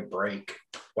Saturday break,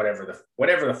 whatever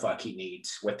the fuck he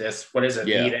needs with this. What is it?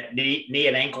 Yeah. Knee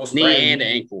and ankle sprain. Knee and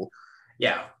ankle.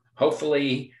 Yeah.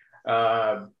 Hopefully,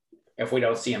 if we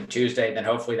don't see him Tuesday, then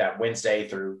hopefully that Wednesday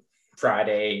through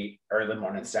Friday, early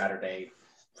morning Saturday,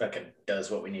 fucking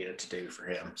does what we need it to do for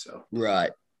him. So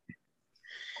right.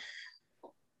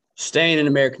 Staying in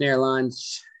American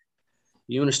Airlines.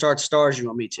 You want to start stars? You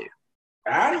want me to?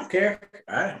 I don't care.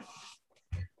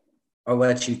 I'll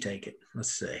let you take it.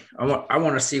 Let's see. I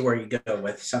want to see where you go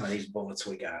with some of these bullets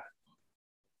we got.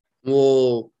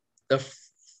 Well, the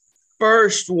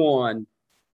first one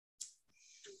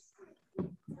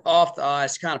off the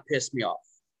ice kind of pissed me off.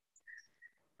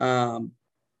 The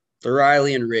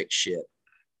Riley and Rick shit.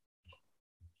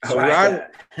 So I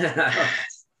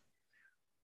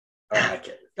like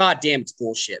it. God damn, it's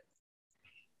bullshit.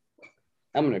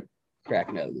 I'm gonna crack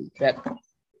another one.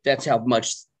 That's how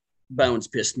much Bones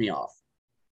pissed me off.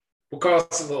 We'll call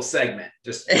this a little segment.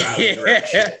 Just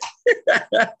shit.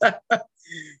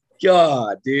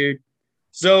 God, dude.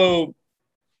 So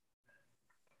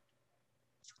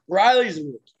Riley's a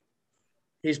rookie.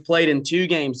 He's played in 2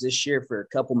 games this year for a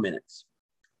couple minutes.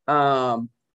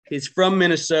 He's from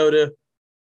Minnesota.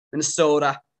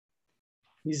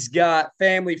 He's got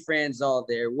family, friends all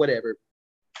there, whatever.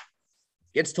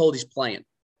 Gets told he's playing.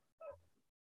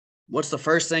 What's the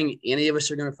first thing any of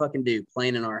us are going to fucking do?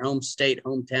 Playing in our home state,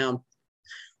 hometown.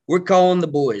 We're calling the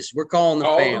boys. We're calling the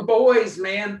fam. All the boys,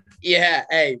 man. Yeah,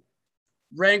 hey,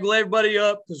 wrangle everybody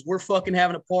up because we're fucking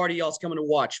having a party. Y'all's coming to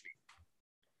watch me.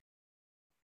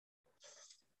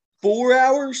 4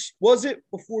 hours, was it,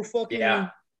 before fucking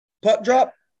puck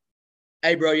drop?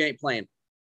 Hey, bro, you ain't playing.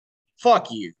 Fuck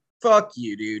you. Fuck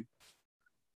you, dude.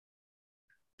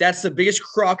 That's the biggest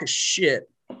crock of shit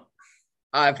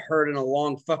I've heard in a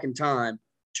long fucking time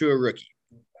to a rookie.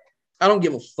 I don't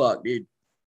give a fuck, dude.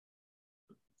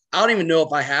 I don't even know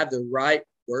if I have the right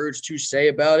words to say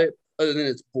about it other than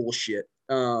it's bullshit.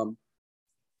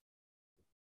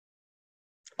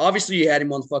 Obviously, you had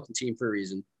him on the fucking team for a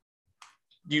reason.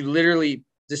 You literally,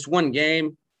 this one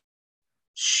game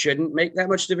shouldn't make that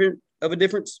much of a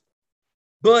difference.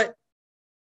 But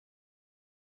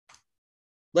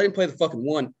let him play the fucking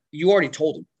one. You already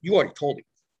told him.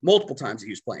 Multiple times that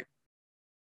he was playing.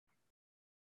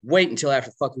 Wait until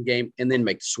after the fucking game and then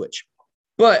make the switch.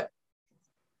 But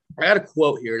I got a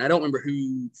quote here, and I don't remember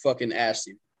who fucking asked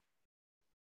him.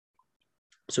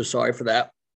 So sorry for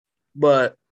that.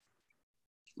 But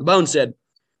Bone said,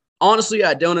 honestly,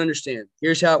 I don't understand.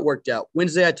 Here's how it worked out.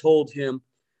 Wednesday, I told him,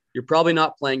 you're probably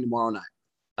not playing tomorrow night.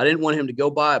 I didn't want him to go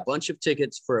buy a bunch of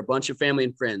tickets for a bunch of family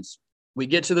and friends. We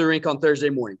get to the rink on Thursday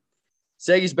morning.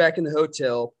 Seggy's back in the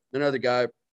hotel. Another guy,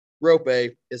 Rope,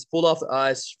 is pulled off the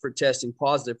ice for testing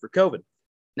positive for COVID.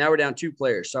 Now we're down 2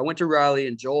 players. So I went to Riley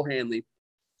and Joel Hanley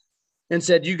and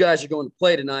said, you guys are going to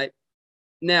play tonight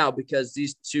now because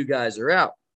these 2 guys are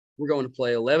out. We're going to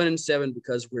play 11 and 7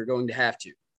 because we're going to have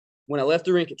to. When I left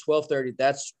the rink at 12:30,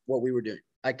 that's what we were doing.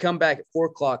 I come back at 4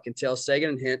 o'clock and tell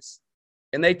Sagan and Hintz,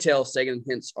 and they tell Sagan and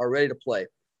Hintz are ready to play.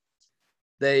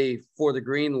 They for the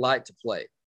green light to play.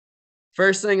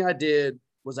 First thing I did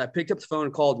was I picked up the phone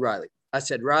and called Riley. I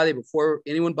said, Riley, before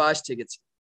anyone buys tickets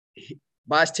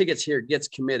here, gets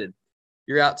committed,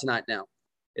 you're out tonight now.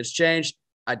 It's changed.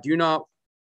 I do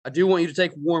want you to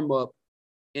take warm up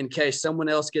in case someone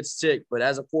else gets sick. But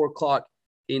as of 4 o'clock,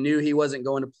 he knew he wasn't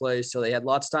going to play, so they had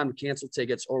lots of time to cancel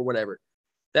tickets or whatever.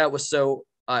 That was so.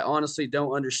 I honestly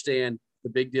don't understand the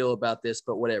big deal about this,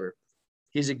 but whatever.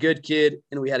 He's a good kid,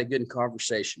 and we had a good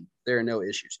conversation. There are no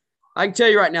issues. I can tell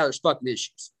you right now, there's fucking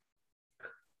issues.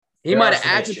 He might have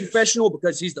acted professional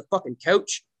because he's the fucking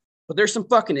coach, but there's some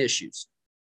fucking issues.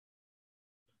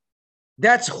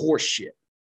 That's horse shit.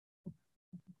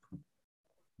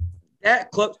 That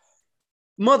club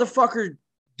motherfucker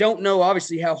don't know,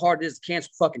 obviously, how hard it is to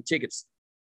cancel fucking tickets,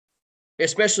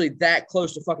 especially that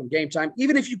close to fucking game time.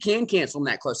 Even if you can cancel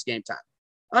them that close to game time,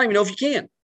 I don't even know if you can.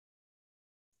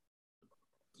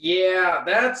 Yeah,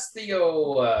 that's the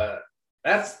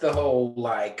whole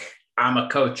like I'm a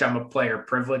coach, I'm a player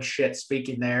privilege shit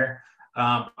speaking there.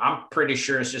 I'm pretty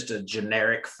sure it's just a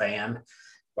generic fan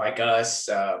like us.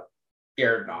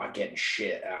 You're not getting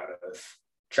shit out of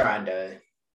trying to.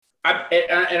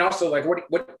 And also, like,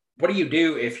 what do you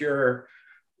do if you're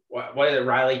what are the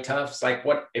Riley Tufts? Like,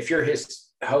 what if you're his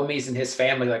homies and his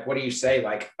family? Like, what do you say?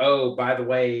 Like, oh, by the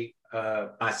way,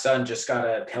 my son just got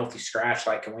a healthy scratch.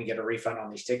 Like, can we get a refund on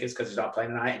these tickets because he's not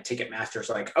playing tonight? And Ticketmaster's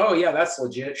like, oh yeah, that's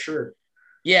legit, sure.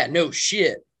 Yeah, no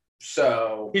shit.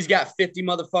 So he's got 50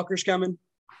 motherfuckers coming.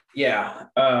 Yeah,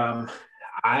 I'm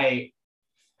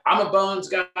a Bones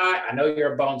guy. I know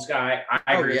you're a Bones guy.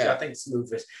 I agree with you. I think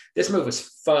this move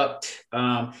is fucked,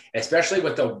 especially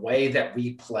with the way that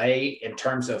we play in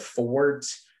terms of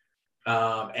forwards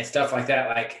and stuff like that.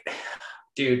 Like,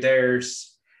 dude,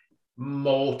 there's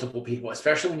multiple people,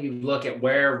 especially when you look at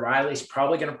where Riley's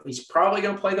probably gonna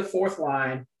play the 4th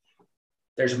line.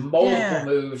 There's multiple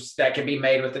moves that can be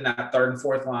made within that 3rd and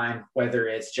 4th line, whether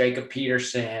it's Jacob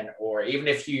Peterson or even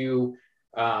if you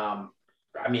Joel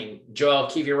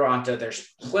Kiviranta, there's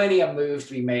plenty of moves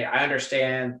to be made. I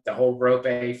understand the whole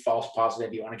Rope false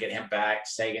positive. You want to get him back.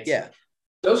 Sagan. Yeah.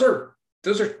 Those are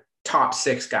top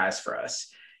 6 guys for us.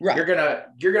 Right.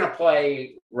 You're gonna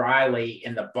play Riley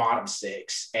in the bottom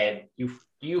 6, and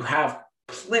you have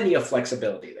plenty of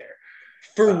flexibility there.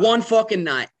 For one fucking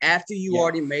night, after you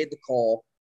already made the call,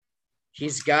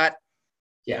 he's got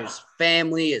his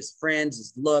family, his friends,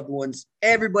 his loved ones,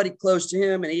 everybody close to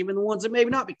him, and even the ones that maybe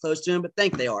not be close to him, but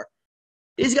think they are.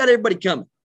 He's got everybody coming.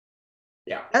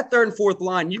 Yeah. That 3rd and 4th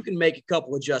line, you can make a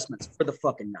couple adjustments for the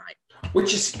fucking night.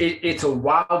 Which is, it's a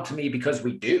wild to me because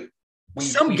we do.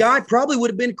 Some guy probably would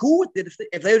have been cool with it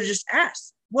if they would have just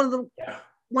asked. One of them. Yeah.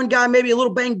 one guy maybe a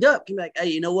little banged up can be like, hey,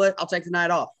 you know what? I'll take the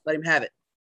night off. Let him have it.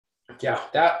 Yeah,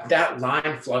 that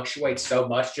line fluctuates so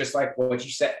much, just like what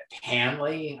you said,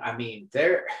 Hanley. I mean,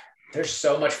 there's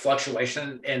so much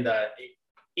fluctuation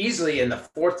easily in the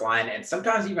fourth line, and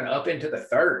sometimes even up into the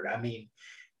third. I mean,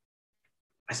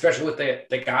 especially with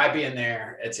the guy being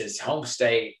there, it's his home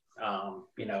state.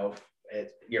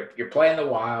 You're playing the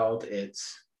Wild.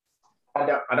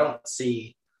 I don't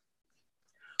see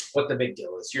what the big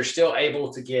deal is. You're still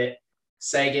able to get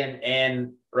Sagan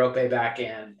and Rope back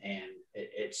in, and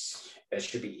it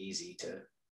should be easy to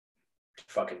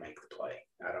fucking make the play.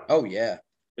 I don't. Oh yeah,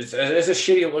 it's a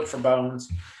shitty look for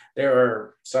Bones. There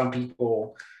are some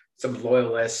people, some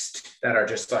loyalists that are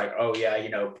just like, oh yeah,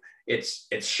 it's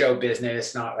show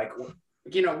business, not like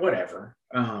whatever.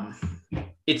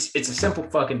 It's a simple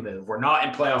fucking move. We're not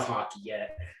in playoff hockey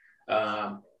yet.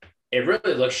 It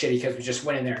really looks shitty because we just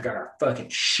went in there and got our fucking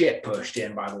shit pushed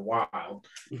in by the Wild.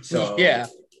 So yeah,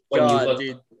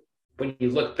 when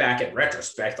you look back in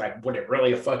retrospect, like, would it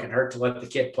really have fucking hurt to let the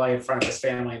kid play in front of his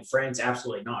family and friends?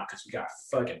 Absolutely not, because we got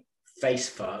fucking face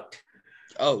fucked.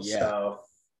 Oh yeah. So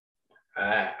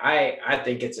I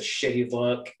think it's a shitty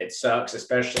look. It sucks,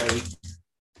 especially.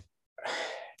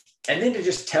 And then to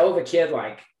just tell the kid,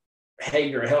 like, hey,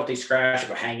 you're a healthy scratch,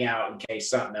 but hang out in case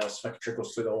something else fucking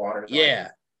trickles through the water. Yeah.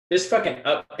 Like, this fucking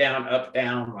up,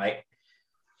 down, like,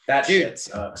 that shit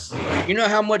sucks. You know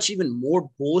how much even more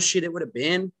bullshit it would have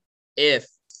been if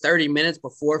 30 minutes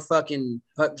before fucking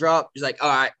puck drop, he's like, all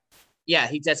right, yeah,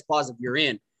 he tests positive, you're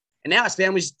in. And now his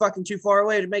family's fucking too far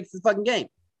away to make the fucking game.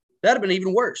 That'd have been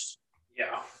even worse.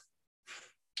 Yeah.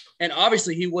 And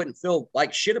obviously he wouldn't feel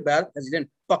like shit about it because he didn't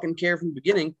fucking care from the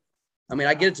beginning. I mean,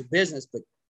 I get it's a business, but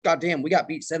goddamn, we got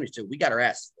beat 72. We got our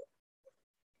asses.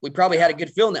 We probably had a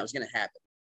good feeling that was going to happen.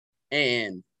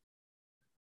 And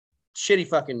shitty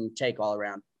fucking take all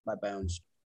around by Bones.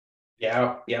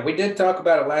 Yeah, we did talk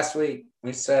about it last week.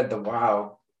 We said the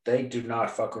Wild, they do not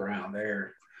fuck around.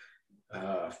 They're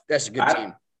that's a good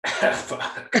team.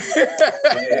 Fuck.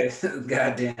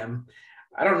 Goddamn.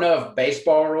 I don't know if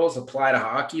baseball rules apply to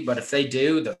hockey, but if they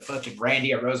do, the fucking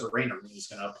Randy Arozarena is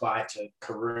going to apply to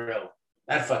Kirill.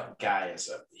 That fucking guy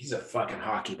he's a fucking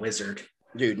hockey wizard.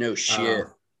 Dude, no shit.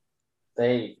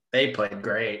 They played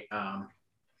great.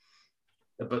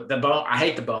 The bone. I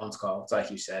hate the Bones call. It's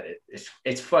like you said.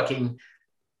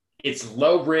 It's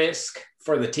low risk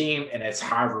for the team and it's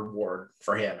high reward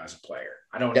for him as a player.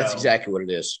 That's exactly what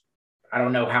it is. I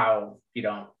don't know how you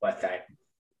don't let that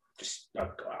just go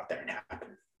out there and happen.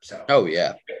 So. Oh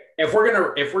yeah. If we're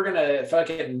gonna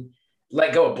fucking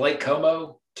let go of Blake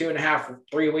Como 2.5,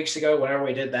 3 weeks ago, whenever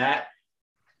we did that,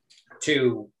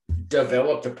 to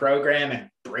develop the program and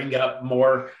bring up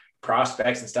more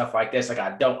prospects and stuff like this, like,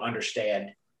 I don't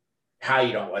understand how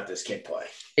you don't let this kid play.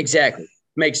 Exactly.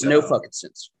 Makes no fucking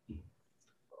sense.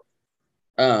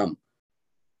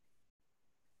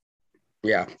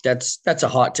 Yeah, that's a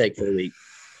hot take for the week.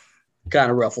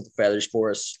 Kind of ruffled the feathers for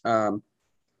us.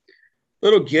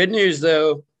 Little good news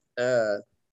though.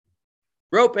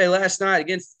 Rope last night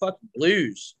against the fucking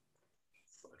Blues.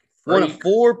 One of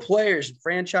 4 players in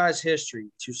franchise history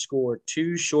to score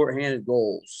 2 shorthanded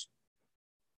goals.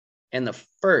 And the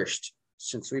first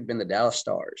since we've been the Dallas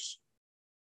Stars.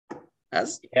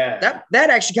 That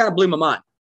actually kind of blew my mind.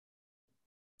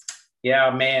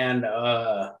 Yeah, man.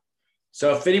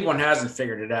 So if anyone hasn't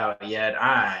figured it out yet,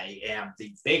 I am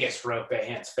the biggest Rope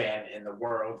Hintz fan in the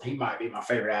world. He might be my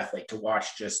favorite athlete to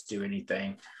watch just do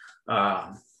anything.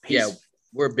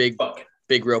 We're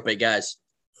big Rope guys.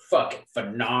 Fucking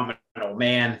phenomenal,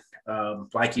 man.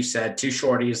 Like you said, 2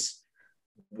 shorties,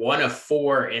 1 of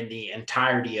 4 in the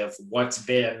entirety of what's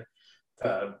been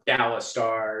Dallas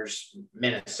Stars,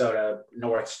 Minnesota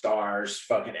North Stars,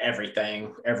 fucking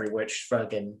everything, every which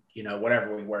fucking,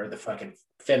 whatever we were, the fucking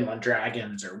Finland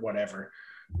Dragons or whatever.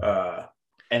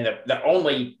 And the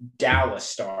only Dallas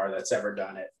Star that's ever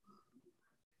done it.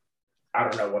 I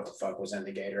don't know what the fuck was in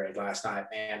the Gatorade last night,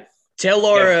 man. Tell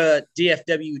our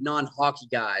DFW non-hockey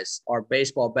guys, our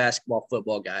baseball, basketball,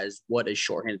 football guys, what a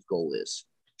shorthanded goal is.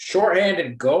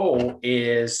 Shorthanded goal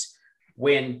is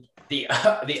when the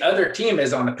other team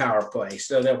is on the power play,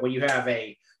 so that when you have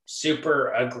a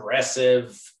super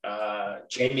aggressive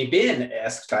Jamie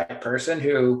Benn-esque type person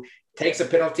who takes a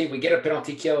penalty, we get a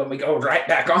penalty kill, and we go right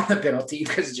back on the penalty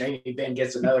because Jamie Benn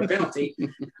gets another penalty,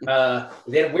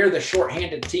 then we're the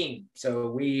shorthanded team. So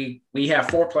we have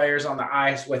 4 players on the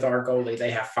ice with our goalie.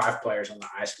 They have 5 players on the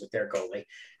ice with their goalie.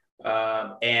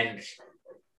 And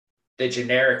the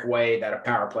generic way that a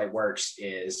power play works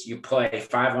is you play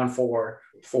 5-on-4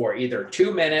 for either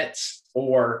 2 minutes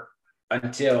or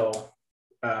until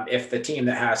if the team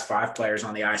that has 5 players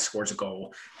on the ice scores a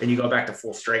goal, then you go back to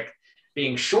full strength.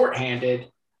 Being shorthanded,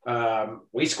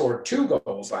 we scored 2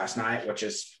 goals last night, which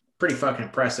is pretty fucking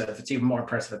impressive. It's even more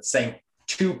impressive that the same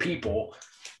 2 people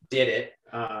did it.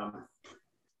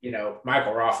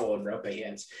 Michael Raffle and Rope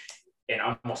Hens in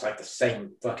almost like the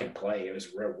same fucking play. It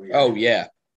was real weird. Oh, yeah.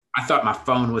 I thought my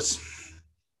phone was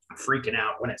freaking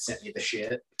out when it sent me the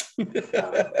shit. And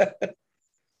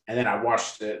then I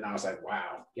watched it and I was like,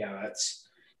 wow, yeah,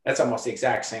 that's almost the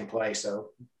exact same play.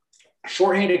 So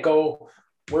shorthanded goal,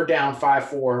 we're down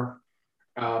 5-4.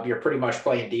 You're pretty much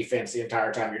playing defense the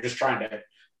entire time. You're just trying to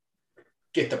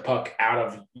get the puck out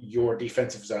of your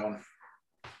defensive zone.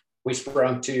 We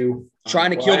sprung 2.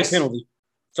 Trying to kill the penalty.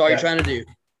 That's all you're trying to do.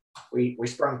 We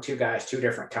sprung 2 guys 2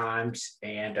 different times,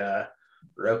 and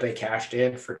Rope cashed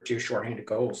in for 2 shorthanded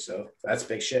goals. So that's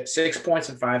big shit. 6 points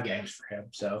in 5 games for him.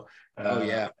 So,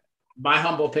 my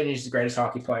humble opinion, he's the greatest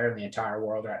hockey player in the entire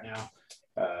world right now.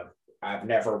 I've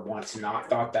never once not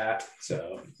thought that.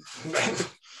 So,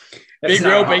 big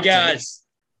Rope guys.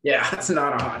 Yeah, that's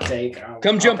not a hot take.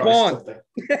 Come jump on.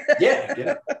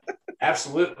 Yeah,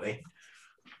 absolutely.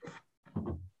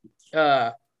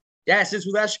 Since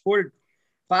we last supported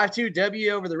 5-2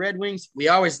 W over the Red Wings, we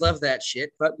always love that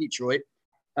shit. Fuck Detroit.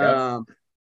 Got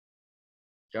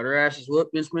our asses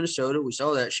whooped against Minnesota. We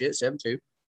saw that shit 7-2.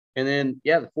 And then,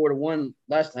 the 4-1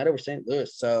 last night over St.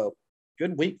 Louis. So,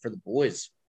 good week for the boys.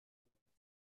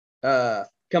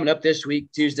 Coming up this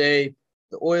week, Tuesday,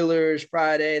 the Oilers,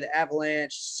 Friday, the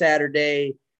Avalanche,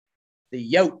 Saturday,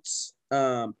 the Yotes.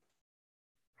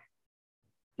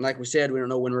 Like we said, we don't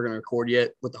know when we're going to record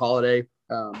yet with the holiday.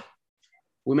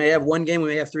 We may have 1 game, we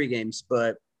may have 3 games,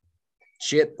 but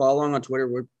shit, follow along on Twitter.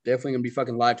 We're definitely going to be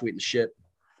fucking live tweeting the shit.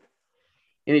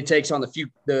 Any takes on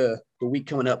the week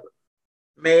coming up?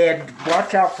 Man,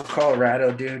 watch out for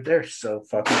Colorado, dude. They're so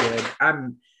fucking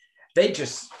good. They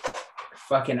just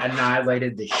fucking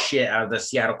annihilated the shit out of the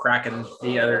Seattle Kraken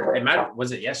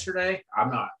was it yesterday? I'm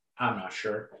not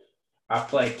sure. I've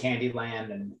played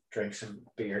Candyland and drank some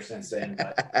beer since then.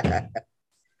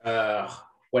 But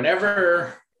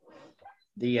whenever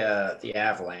the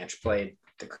Avalanche played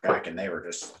the Kraken, they were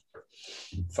just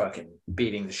fucking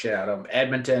beating the shit out of them.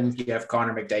 Edmonton, you have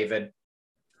Connor McDavid.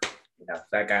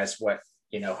 That guy's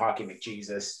Hockey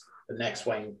McJesus, the next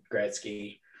Wayne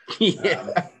Gretzky.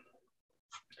 Yeah.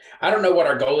 I don't know what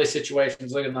our goalie situation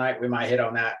is looking like. We might hit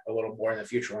on that a little more in the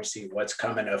future when we see what's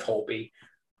coming of Holtby.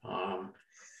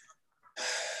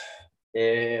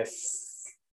 If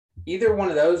either one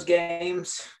of those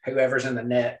games, whoever's in the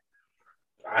net,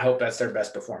 I hope that's their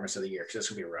best performance of the year because this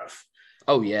will be rough.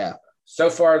 Oh, yeah. So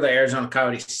far, the Arizona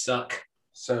Coyotes suck.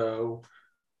 So,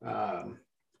 I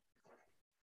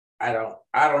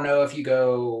don't know if you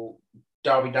go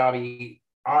Dobby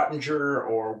Ottinger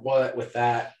or what with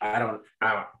that. I don't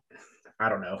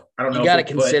know. You got to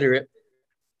consider it.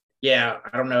 Yeah,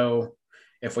 I don't know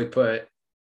if we put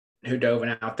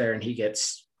Hudobin out there and he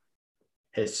gets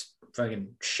his fucking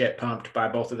shit pumped by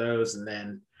both of those, and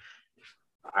then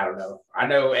I don't know. I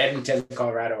know Edmonton and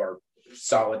Colorado are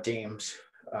solid teams,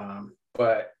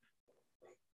 but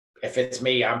if it's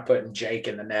me, I'm putting Jake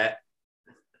in the net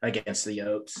against the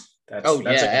Yotes.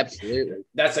 Absolutely.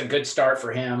 That's a good start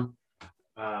for him.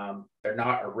 They're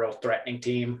not a real threatening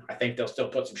team. I think they'll still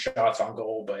put some shots on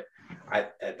goal, but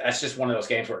that's just one of those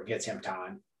games where it gets him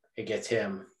time. It gets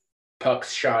him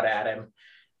pucks shot at him,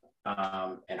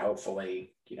 and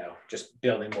hopefully, just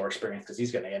building more experience because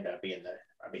he's going to end up being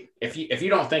if you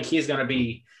don't think he's going to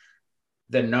be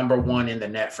the number 1 in the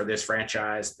net for this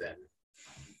franchise, then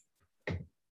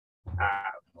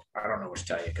I don't know what to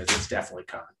tell you because it's definitely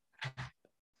coming.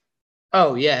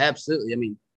 Oh, yeah, absolutely. I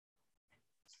mean,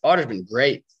 Otter's been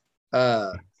great.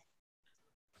 I'm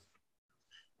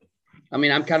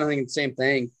kind of thinking the same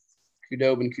thing.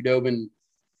 Kudobin,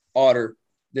 Otter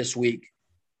this week.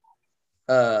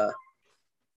 You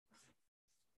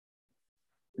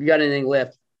got anything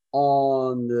left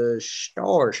on the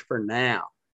Stars for now?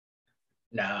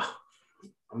 No,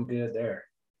 I'm good there.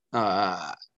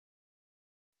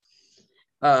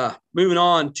 Moving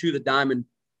on to the Diamond.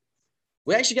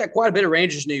 We actually got quite a bit of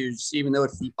Rangers news, even though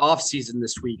it's the offseason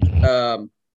this week.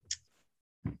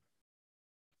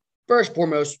 First and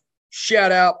foremost,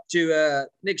 shout out to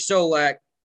Nick Solak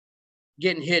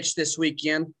getting hitched this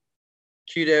weekend.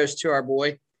 Kudos to our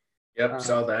boy. Yep,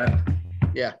 saw that.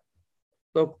 Yeah.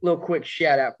 Little quick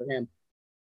shout out for him.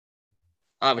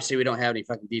 Obviously, we don't have any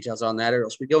fucking details on that, or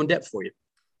else we go in depth for you.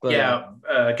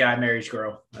 But, guy marries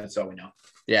girl. That's all we know.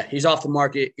 Yeah, he's off the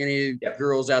market. Any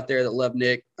girls out there that love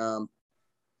Nick,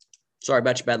 sorry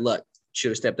about your bad luck.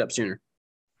 Should have stepped up sooner.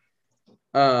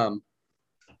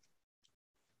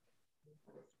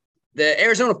 The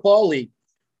Arizona Fall League.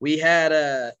 We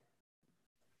had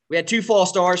 2 fall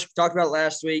stars. We talked about it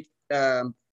last week.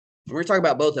 We're going to talk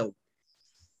about both of them.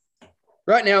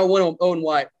 Right now, one of them, Owen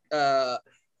White, AFL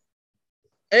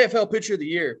Pitcher of the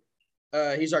Year.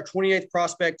 He's our 28th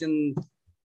prospect in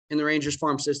the Rangers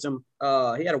farm system.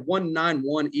 He had a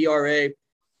 1.91 ERA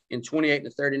in 28 and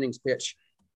a third innings pitch.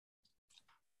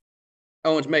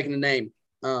 Owen's making a name.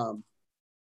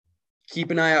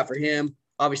 Keep an eye out for him.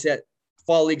 Obviously, that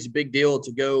fall league's a big deal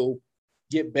to go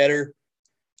get better,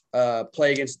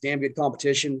 play against damn good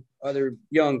competition. Other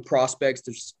young prospects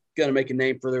that's going to make a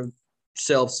name for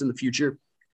themselves in the future.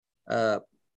 Owen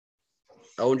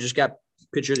just got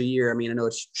pitcher of the year. I mean, I know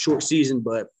it's short season,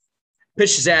 but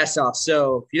pitched his ass off.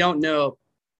 So if you don't know,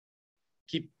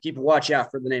 keep a watch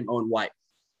out for the name Owen White.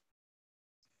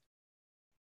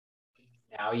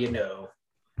 Now you know.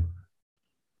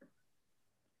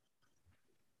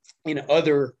 In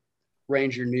other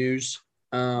Ranger news,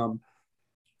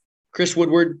 Chris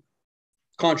Woodward,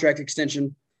 contract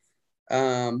extension,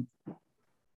 going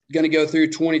to go through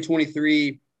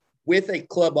 2023 with a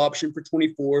club option for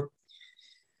 24.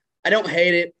 I don't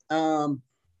hate it. I'm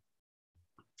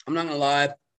not going to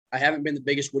lie. I haven't been the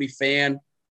biggest Woody fan.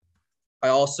 I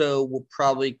also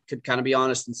could kind of be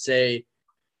honest and say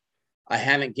I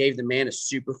haven't gave the man a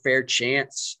super fair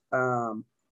chance.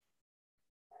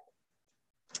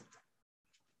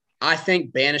 I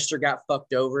think Bannister got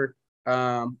fucked over.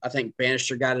 I think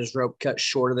Bannister got his rope cut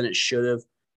shorter than it should have.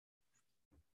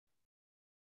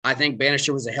 I think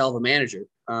Bannister was a hell of a manager.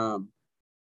 Had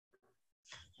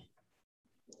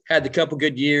the couple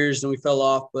good years and we fell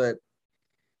off, but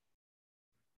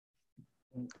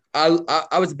I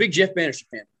was a big Jeff Bannister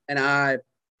fan, and I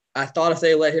thought if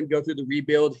they let him go through the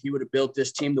rebuild, he would have built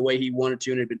this team the way he wanted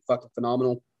to, and it'd been fucking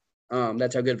phenomenal.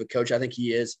 That's how good of a coach I think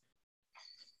he is.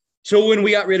 So when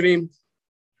we got rid of him,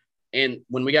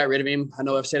 I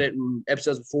know I've said it in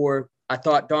episodes before, I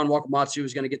thought Don Wakamatsu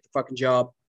was going to get the fucking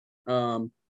job.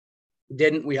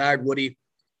 Didn't. We hired Woody.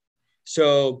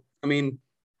 So, I mean,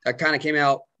 I kind of came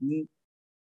out,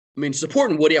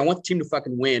 supporting Woody. I want the team to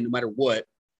fucking win no matter what.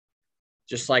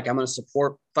 Just like I'm going to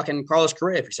support fucking Carlos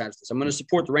Correa if he signs this. I'm going to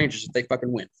support the Rangers if they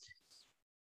fucking win.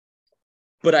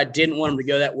 But I didn't want him to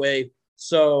go that way.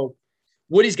 So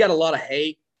Woody's got a lot of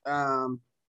hate.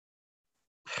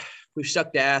 We've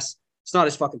sucked ass. It's not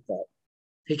his fucking fault.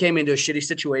 He came into a shitty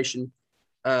situation.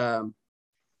 Can't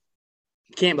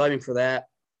blame him for that.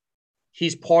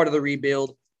 He's part of the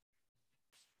rebuild.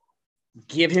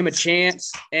 Give him a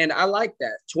chance. And I like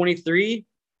that. 23,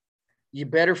 you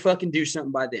better fucking do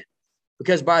something by then.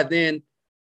 Because by then,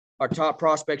 our top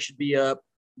prospect should be up.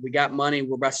 We got money.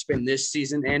 We're about to spend this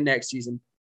season and next season.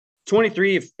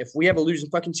 23, if we have a losing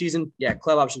fucking season, yeah,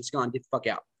 club option's gone. Get the fuck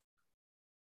out.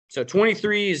 So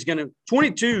 23 is going to –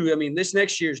 22, I mean, this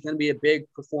next year is going to be a big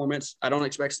performance. I don't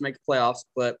expect us to make the playoffs,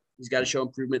 but he's got to show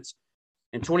improvements.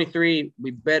 And 23,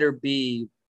 we better be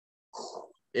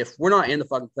 – if we're not in the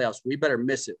fucking playoffs, we better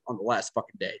miss it on the last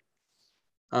fucking day.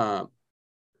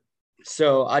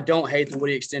 So I don't hate the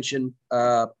Woody extension.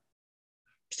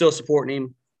 Still supporting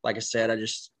him. Like I said, I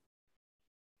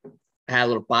had a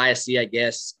little biasy, I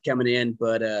guess, coming in,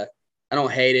 but I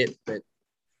don't hate it. But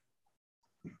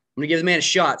I'm going to give the man a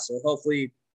shot. So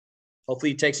hopefully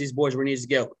he takes these boys where he needs to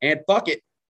go. And fuck it.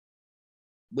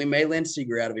 We may land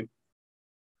Seager out of him.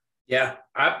 Yeah,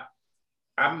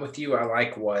 I'm with you. I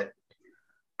like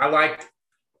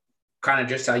kind of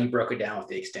just how you broke it down with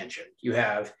the extension. You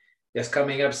have this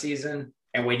coming up season,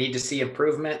 and we need to see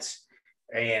improvements.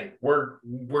 And we're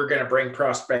going to bring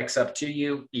prospects up to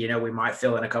you. You know, we might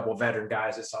fill in a couple of veteran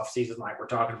guys this offseason like we're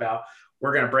talking about.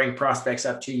 We're going to bring prospects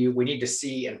up to you. We need to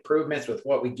see improvements with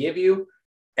what we give you,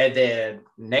 and then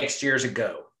next year's a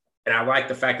go. And I like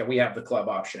the fact that we have the club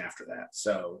option after that.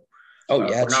 So,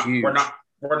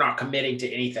 we're not committing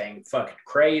to anything fucking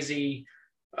crazy.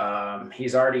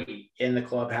 He's already in the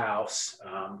clubhouse.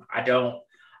 I'm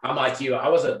like you. I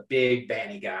was a big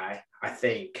Banny guy. I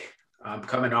think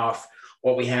coming off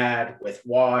what we had with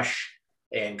Wash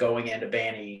and going into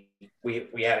Banny,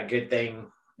 we had a good thing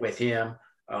with him.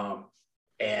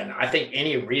 And I think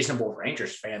any reasonable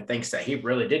Rangers fan thinks that he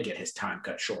really did get his time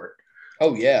cut short.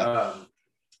 Oh, yeah.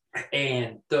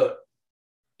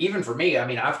 Even for me, I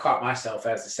mean, I've caught myself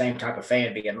as the same type of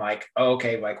fan being like, oh,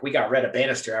 okay, like we got rid of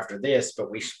Bannister after this, but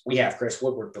we have Chris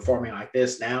Woodward performing like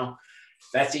this now.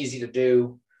 That's easy to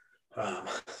do.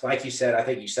 Like you said, I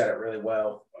think you said it really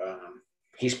well.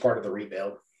 He's part of the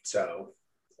rebuild. So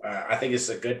I think it's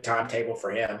a good timetable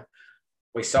for him.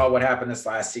 We saw what happened this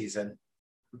last season.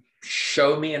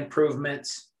 Show me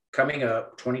improvements coming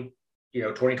up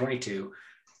 2022.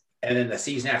 And then the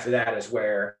season after that is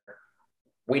where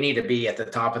we need to be at the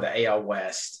top of the AL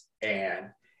West.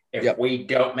 And if Yep. we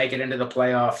don't make it into the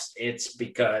playoffs, it's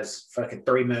because fucking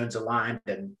 3 moons aligned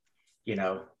and,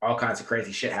 all kinds of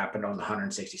crazy shit happened on the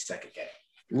 162nd game.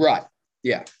 Right.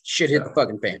 Yeah. Shit hit the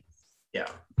fucking fan. Yeah.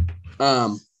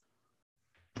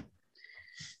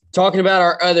 Talking about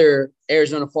our other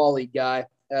Arizona Fall League guy,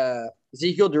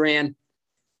 Ezekiel Duran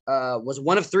was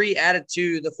one of 3 added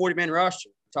to the 40-man roster.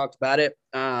 Talked about it.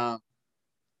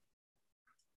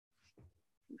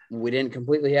 We didn't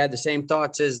completely have the same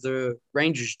thoughts as the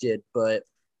Rangers did, but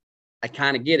I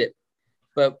kind of get it.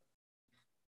 But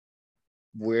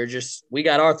we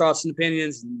got our thoughts and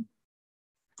opinions, and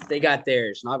they got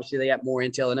theirs. And obviously they got more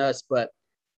intel than us. But,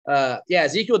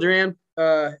 Ezekiel Duran,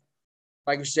 like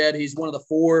I said, he's one of the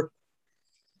 4.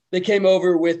 They came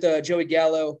over with Joey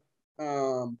Gallo.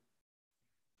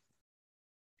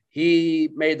 He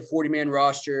made the 40-man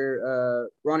roster.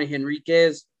 Ronnie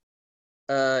Henriquez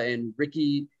and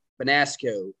Ricky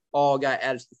Benasco all got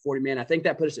added to the 40-man. I think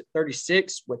that put us at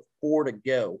 36 with 4 to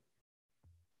go,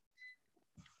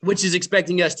 which is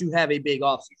expecting us to have a big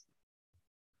offseason.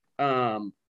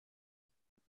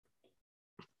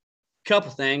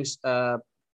 Couple things.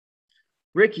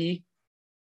 Ricky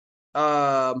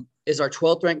is our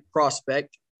 12th ranked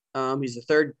prospect. He's the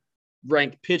 3rd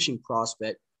ranked pitching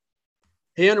prospect.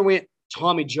 He underwent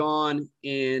Tommy John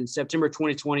in September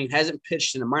 2020. Hasn't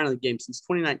pitched in a minor league game since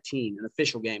 2019, an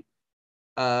official game.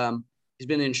 He's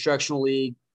been in the instructional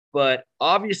league. But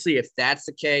obviously, if that's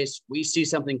the case, we see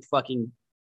something fucking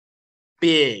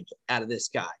big out of this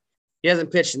guy. He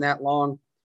hasn't pitched in that long.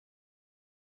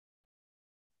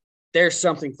 There's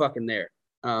something fucking there.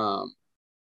 And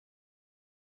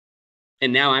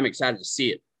now I'm excited to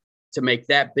see it, to make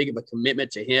that big of a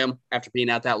commitment to him after being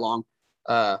out that long.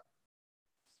 I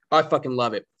fucking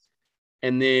love it.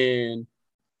 And then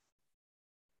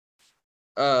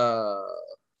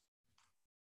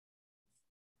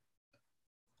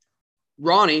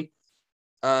Ronnie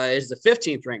is the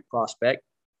 15th ranked prospect.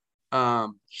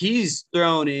 He's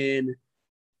thrown in.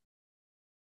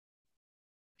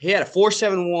 He had a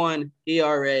 4.71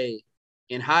 ERA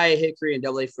in High Hickory and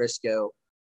AA Frisco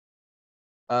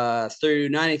through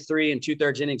 93 and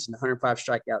 2/3 innings and 105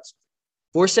 strikeouts.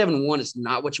 4.71 is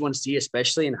not what you want to see,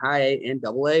 especially in High A and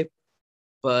AA.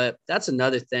 But that's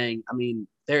another thing. I mean,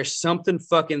 there's something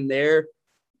fucking there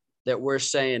that we're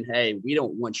saying, hey, we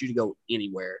don't want you to go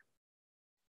anywhere.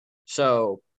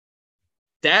 So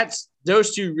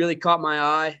those 2 really caught my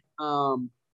eye.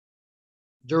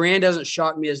 Duran doesn't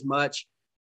shock me as much.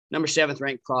 Number 7th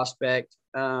ranked prospect.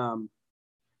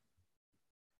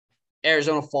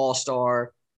 Arizona Fall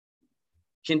Star.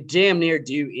 Can damn near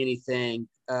do anything.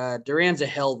 Duran's a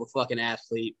hell of a fucking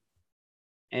athlete.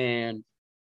 And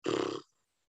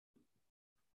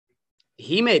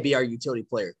he may be our utility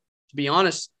player. To be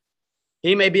honest,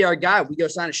 he may be our guy. We go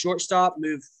sign a shortstop,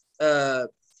 move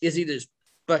Izzy to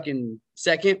fucking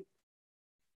second.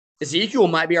 Ezekiel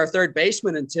might be our 3rd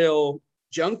baseman until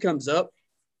Jung comes up.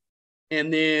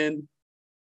 And then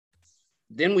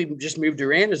we just move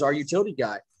Duran as our utility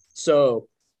guy. So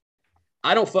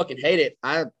I don't fucking hate it.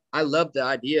 I love the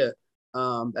idea.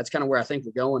 That's kind of where I think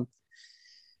we're going.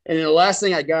 And then the last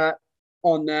thing I got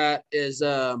on that is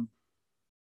Bubba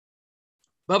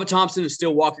Thompson and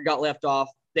Steele Walker got left off.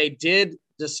 They did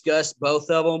discuss both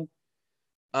of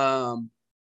them.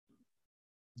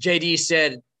 JD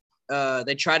said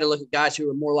they tried to look at guys who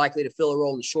are more likely to fill a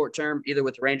role in the short term, either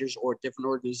with the Rangers or a different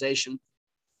organization.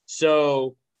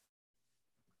 So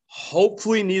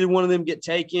hopefully neither one of them get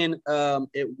taken.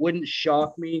 It wouldn't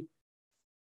shock me.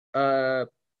 The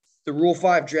Rule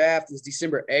 5 draft is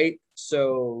December 8th,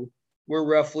 so we're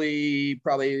roughly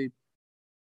probably,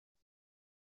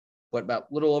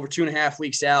 about a little over 2.5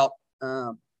 weeks out.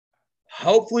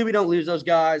 Hopefully we don't lose those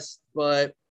guys,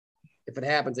 but if it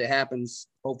happens, it happens.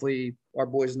 Hopefully our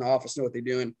boys in the office know what they're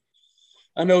doing.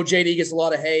 I know JD gets a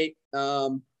lot of hate.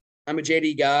 I'm a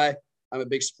JD guy. I'm a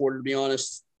big supporter, to be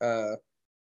honest.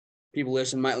 People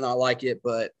listen might not like it,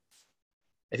 but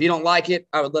if you don't like it,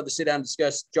 I would love to sit down and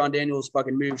discuss John Daniels'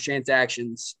 fucking moves,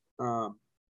 transactions. I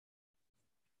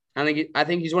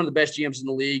think he's one of the best GMs in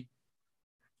the league,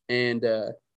 and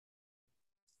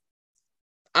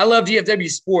I love DFW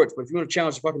sports. But if you want to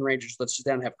challenge the fucking Rangers, let's sit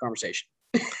down and have a conversation.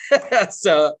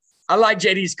 So I like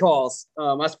JD's calls.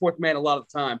 I support the man a lot of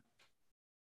the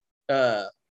time.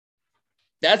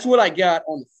 That's what I got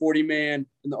on the 40-man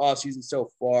in the offseason so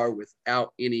far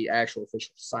without any actual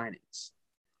official signings.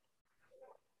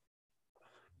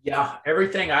 Yeah,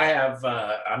 everything I have,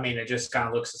 it just kind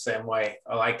of looks the same way.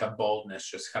 I like the boldness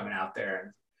just coming out there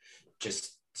and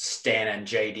just standing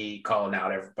JD, calling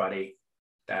out everybody.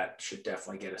 that should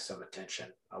definitely get us some attention.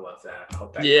 I love that. I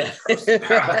hope that Yeah.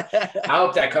 I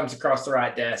hope that comes across the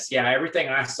right desk. Yeah, everything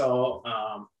I saw,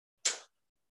 a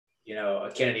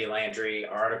Kennedy Landry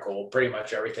article, pretty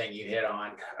much everything you hit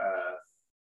on.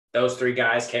 Those three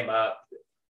guys came up.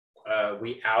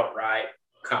 We outright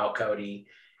Kyle Cody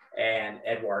and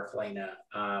Edward Lena.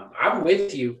 I'm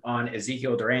with you on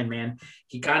Ezekiel Duran, man.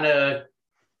 He kind of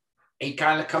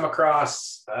come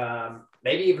across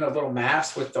maybe even a little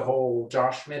mass with the whole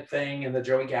Josh Smith thing and the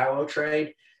Joey Gallo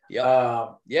trade. Yeah.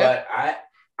 But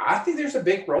I think there's a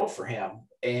big role for him,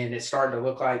 and it's starting to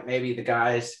look like maybe the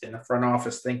guys in the front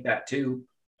office think that too.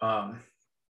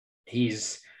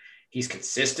 He's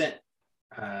consistent.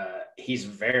 He's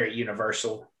very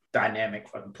universal, dynamic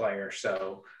fucking player.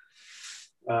 So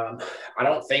I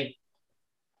don't think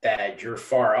that you're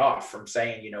far off from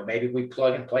saying, maybe we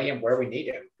plug and play him where we need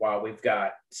him while we've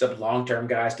got some long-term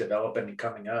guys developing and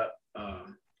coming up.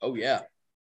 Oh, yeah.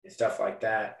 And stuff like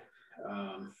that.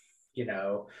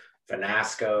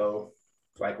 Vanasco,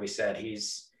 like we said,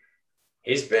 he's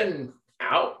been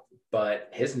out, but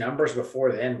his numbers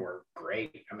before then were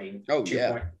great. I mean,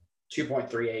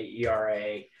 2.38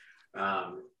 ERA,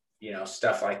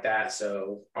 stuff like that.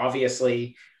 So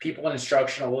obviously people in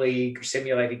instructional league,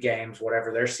 simulated games,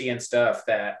 whatever, they're seeing stuff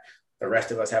that the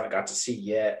rest of us haven't got to see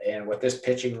yet. And with this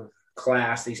pitching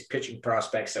class, these pitching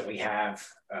prospects that we have,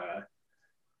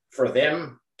 for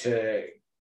them to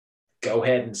go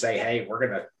ahead and say, hey, we're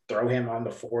going to throw him on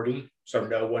the 40 so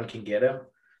no one can get him.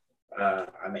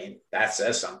 That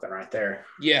says something right there.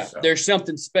 Yeah, so there's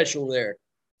something special there.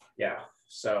 Yeah.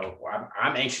 So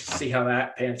I'm anxious to see how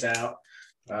that pans out.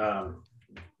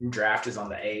 Draft is on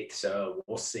the 8th, so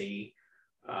we'll see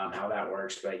how that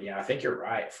works. But yeah, I think you're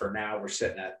right. For now, we're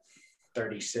sitting at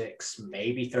 36,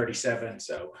 maybe 37.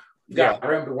 So we've got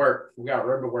room to work. We got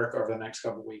room to work over the next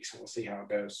couple of weeks, and we'll see how it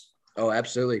goes. Oh,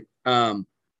 absolutely.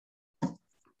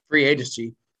 Free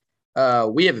agency.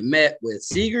 We have met with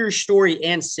Seager, Story,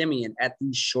 and Simeon at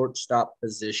the shortstop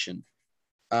position.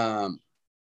 I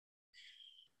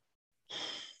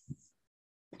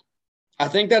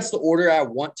think that's the order I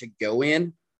want to go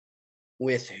in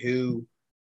with who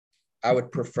I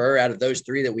would prefer out of those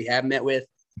three that we have met with.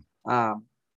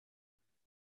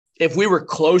 If we were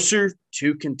closer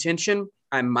to contention,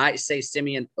 I might say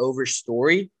Simeon over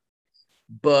Story,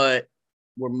 but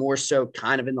we're more so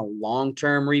kind of in the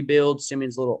long-term rebuild.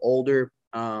 Simeon's a little older.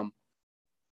 I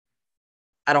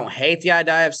don't hate the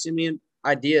idea of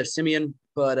Simeon,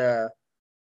 but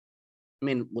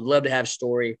would love to have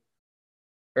Story.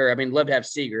 Love to have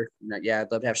Seager. Yeah, I'd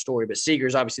love to have Story, but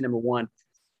Seager's obviously number one.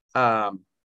 And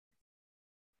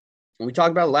we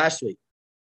talked about it last week.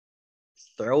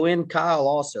 Throw in Kyle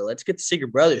also. Let's get the Seager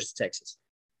brothers to Texas.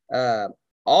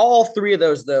 All three of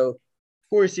those, though,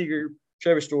 Corey Seager,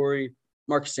 Trevor Story,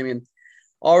 Marcus Simeon,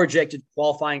 all rejected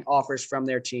qualifying offers from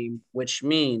their team, which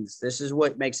means this is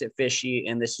what makes it fishy,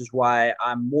 and this is why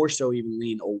I'm more so even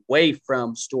lean away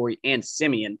from Story and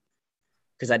Simeon,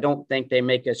 because I don't think they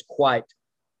make us quite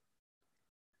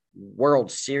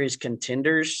World Series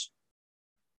contenders.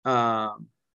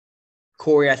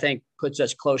 Corey, I think, puts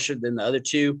us closer than the other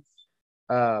two.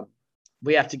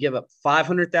 We have to give up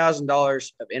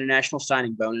 $500,000 of international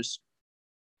signing bonus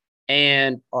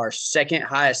and our second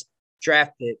highest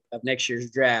draft pick of next year's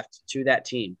draft to that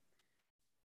team.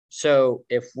 So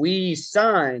if we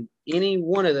sign any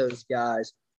one of those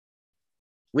guys,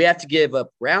 we have to give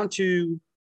up round 2,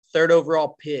 third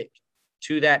overall pick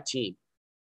to that team.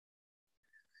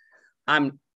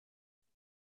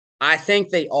 I think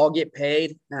they all get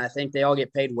paid, and I think they all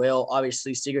get paid well.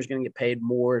 Obviously, Seager's going to get paid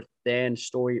more than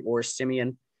Story or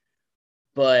Simeon.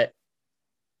 But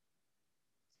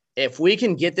if we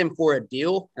can get them for a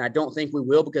deal, and I don't think we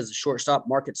will because the shortstop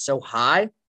market's so high,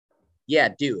 yeah,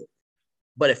 do it.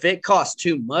 But if it costs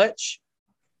too much,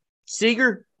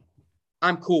 Seager,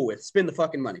 I'm cool with. Spend the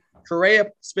fucking money. Correa,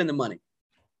 spend the money.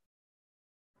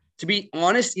 To be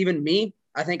honest, even me,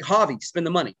 I think Javi, spend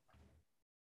the money.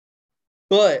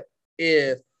 But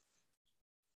if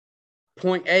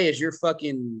point A is your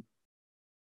fucking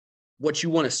what you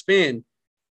want to spend,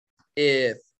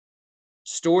 if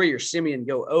Story or Simeon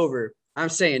go over, I'm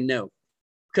saying no.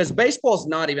 Because baseball's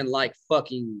not even like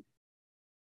fucking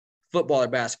football or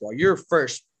basketball. Your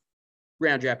first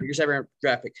round draft pick, your second round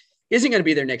draft pick isn't going to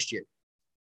be there next year.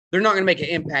 They're not going to make an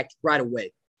impact right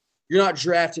away. You're not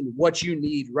drafting what you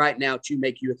need right now to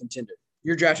make you a contender.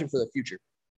 You're drafting for the future.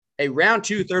 A round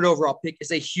 2, third overall pick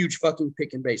is a huge fucking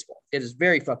pick in baseball. It is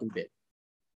very fucking big.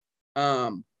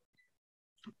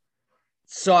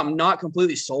 So I'm not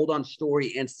completely sold on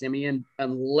Story and Simeon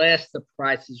unless the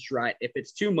price is right. If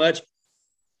it's too much,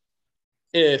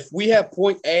 if we have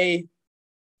point A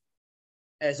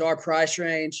as our price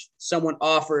range, someone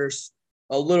offers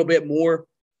a little bit more,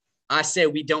 I say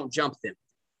we don't jump them.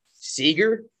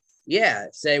 Seager, yeah,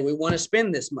 say we want to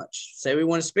spend this much. Say we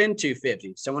want to spend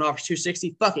 250. Someone offers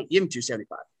 260, fuck it, give him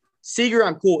 275. Seager,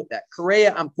 I'm cool with that.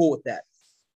 Correa, I'm cool with that.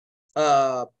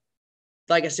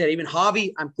 Like I said, even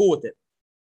Javi, I'm cool with it.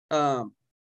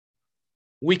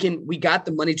 We got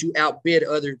the money to outbid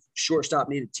other shortstop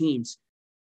needed teams.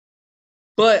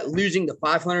 But losing the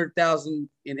 $500,000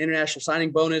 in international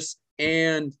signing bonus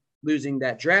and losing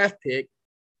that draft pick,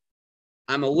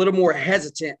 I'm a little more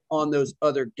hesitant on those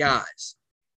other guys.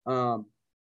 We'll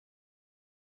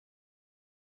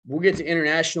get to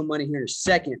international money here in a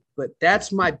second, but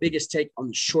that's my biggest take on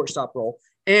the shortstop role.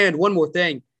 And one more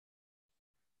thing.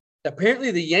 Apparently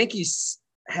the Yankees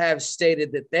have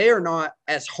stated that they are not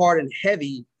as hard and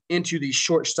heavy into the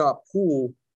shortstop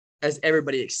pool as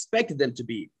everybody expected them to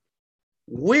be,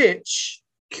 which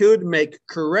could make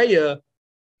Correa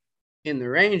in the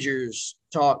Rangers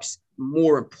talks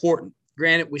more important.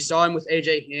 Granted, we saw him with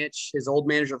A.J. Hinch, his old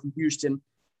manager from Houston.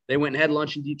 They went and had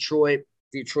lunch in Detroit.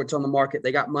 Detroit's on the market.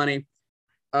 They got money.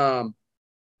 If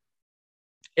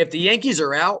the Yankees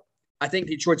are out, I think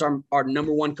Detroit's our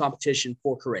number one competition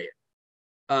for Correa.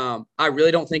 I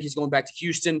really don't think he's going back to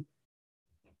Houston.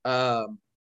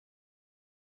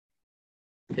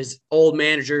 His old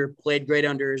manager played great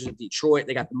under us in Detroit.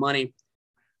 They got the money.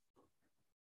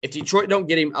 If Detroit don't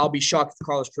get him, I'll be shocked if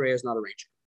Carlos Correa is not a Ranger.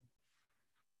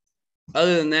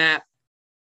 Other than that,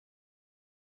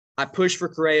 I push for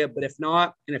Correa, but if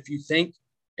not, and if you think,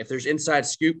 if there's inside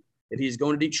scoop that he's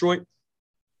going to Detroit,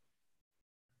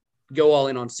 go all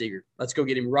in on Seager. Let's go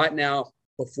get him right now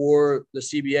before the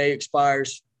CBA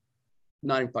expires.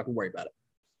 Not even fucking worry about it.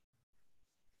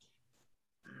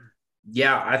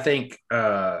 Yeah, I think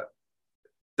the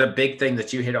big thing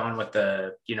that you hit on with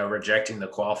the, rejecting the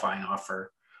qualifying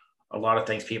offer, a lot of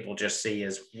things people just see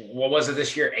is, what was it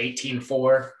this year?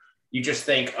 18-4. You just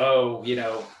think,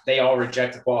 they all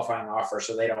reject the qualifying offer,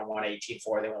 so they don't want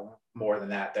 18-4. They want more than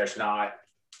that. There's not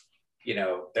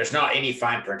any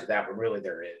fine print to that, but really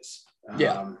there is.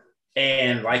 Yeah.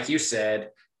 And like you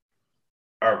said,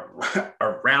 a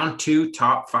round 2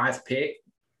 top 5 pick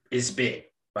is big.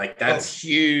 Like that's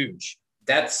huge.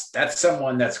 That's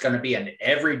someone that's going to be an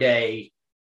everyday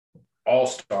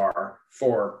all-star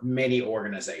for many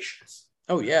organizations.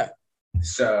 Oh yeah.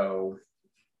 So,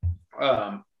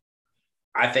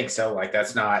 I think so. Like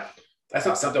that's not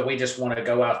something we just want to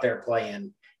go out there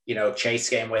playing, chase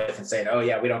game with and saying, oh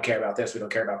yeah, we don't care about this. We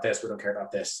don't care about this. We don't care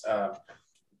about this.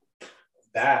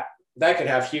 That could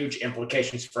have huge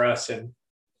implications for us in,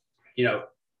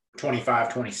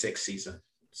 25, 26 season.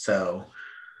 So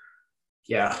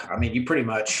yeah, I mean, you pretty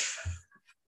much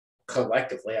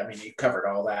collectively, you covered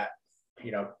all that,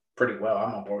 pretty well.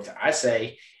 I'm on board with it. I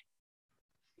say,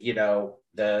 the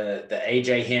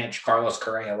AJ Hinch, Carlos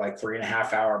Correa, like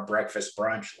 3.5 hour breakfast,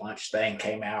 brunch, lunch thing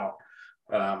came out.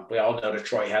 We all know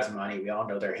Detroit has money. We all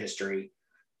know their history.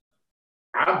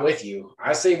 I'm with you.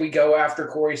 I say we go after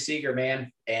Corey Seager,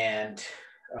 man. And,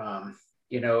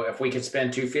 if we could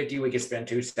spend 250, we could spend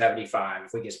 275.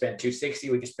 If we could spend 260,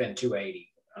 we could spend 280.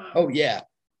 Oh yeah.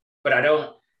 But I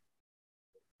don't,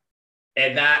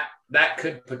 and that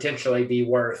could potentially be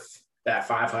worth that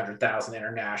 500,000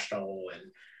 international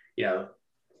and,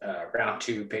 round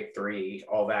 2, pick 3,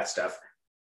 all that stuff.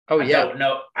 Oh yeah. I don't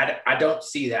know. I don't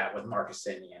see that with Marcus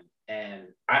Semien. And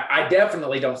I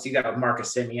definitely don't see that with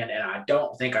Marcus Semien. And I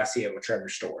don't think I see it with Trevor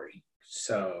Story.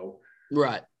 So,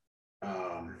 right.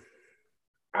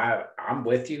 I'm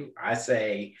with you. I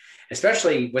say,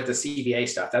 especially with the CBA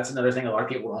stuff, that's another thing a lot of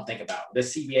people don't think about.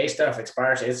 This CBA stuff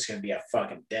expires. It's going to be a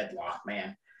fucking deadlock,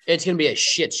 man. It's going to be a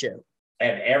shit show.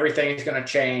 And everything's going to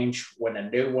change when a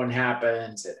new one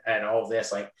happens and all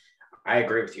this. Like, I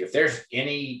agree with you. If there's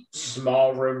any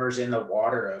small rumors in the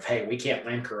water of, hey, we can't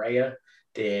land Correa,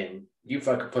 then you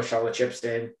fucking push all the chips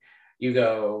in. You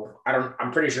go,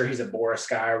 I'm pretty sure he's a Boris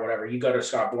guy or whatever. You go to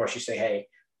Scott Boris, you say, hey,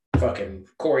 fucking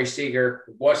Corey Seager,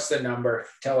 what's the number?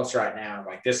 Tell us right now.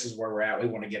 Like, this is where we're at. We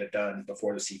want to get it done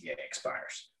before the CBA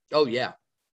expires. Oh, yeah.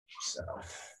 So,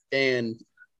 and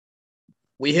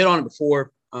we hit on it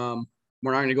before.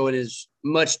 We're not going to go into as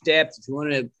much depth. If you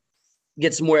want to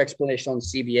get some more explanation on the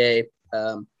CBA,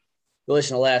 go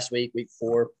listen to last week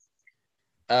 4.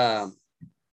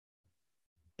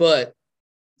 But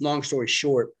long story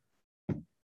short,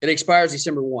 it expires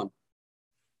December 1.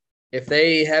 If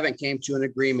they haven't came to an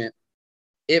agreement,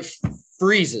 it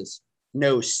freezes.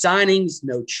 No signings,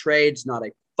 no trades, not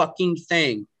a fucking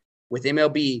thing with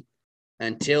MLB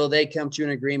until they come to an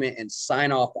agreement and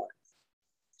sign off on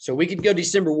it. So we could go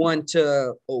December 1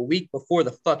 to a week before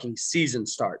the fucking season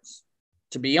starts.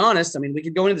 To be honest, I mean, we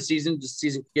could go into the season, just the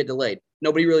season could get delayed.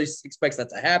 Nobody really expects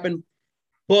that to happen,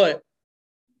 but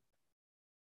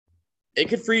it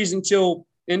could freeze until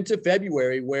into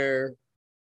February, where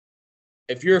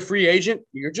if you're a free agent,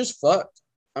 you're just fucked.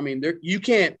 I mean, you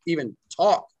can't even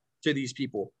talk to these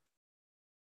people.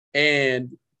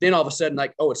 And then all of a sudden,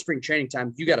 like, oh, it's spring training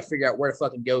time. You got to figure out where to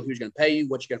fucking go, who's going to pay you,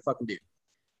 what you're going to fucking do.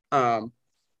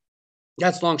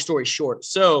 That's long story short.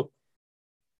 So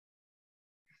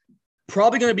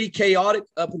probably going to be chaotic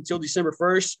up until December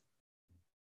 1st.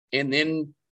 And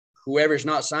then whoever's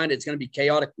not signed, it's going to be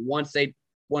chaotic once the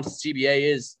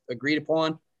CBA is agreed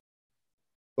upon.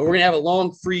 But we're going to have a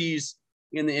long freeze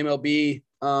in the MLB.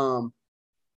 And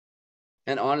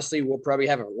honestly, we'll probably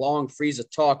have a long freeze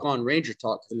of talk on Ranger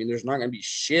Talk. I mean, there's not going to be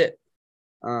shit.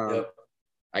 Yep.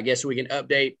 I guess we can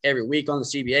update every week on the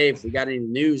CBA if we got any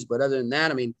news. But other than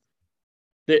that, I mean,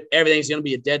 everything's going to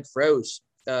be a dead froze.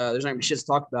 There's not going to be shit to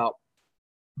talk about.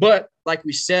 But like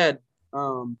we said,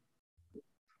 the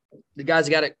guys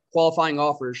got qualifying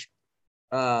offers,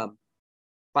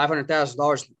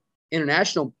 $500,000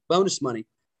 international bonus money.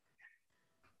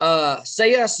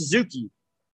 Seiya Suzuki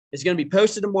is going to be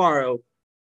posted tomorrow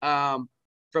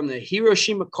from the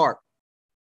Hiroshima Carp.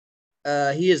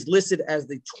 He is listed as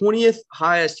the 20th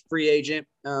highest free agent.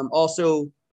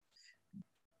 Also,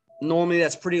 normally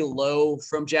that's pretty low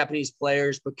from Japanese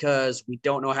players because we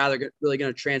don't know how they're really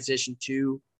going to transition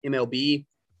to MLB.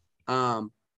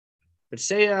 But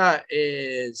Seiya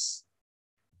is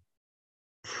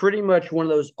pretty much one of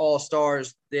those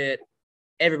all-stars that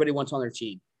everybody wants on their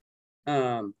team.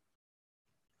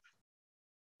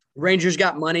 Rangers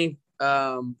got money.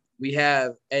 We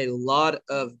have a lot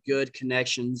of good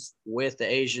connections with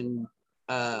the Asian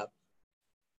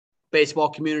baseball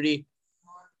community.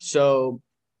 So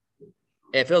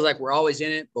it feels like we're always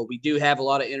in it, but we do have a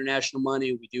lot of international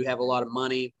money. We do have a lot of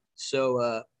money.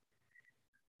 So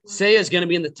Seiya is going to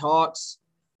be in the talks.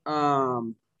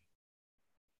 But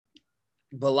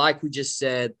like we just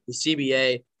said, the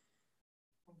CBA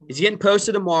is getting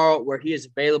posted tomorrow where he is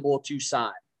available to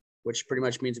sign, which pretty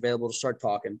much means available to start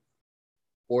talking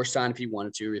or sign if he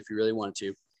wanted to, if he really wanted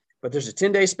to. But there's a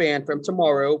 10-day span from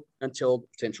tomorrow until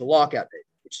potential lockout date,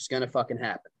 which is going to fucking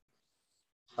happen.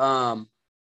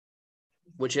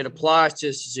 Which it applies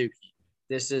to Suzuki.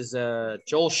 This is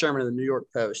Joel Sherman of the New York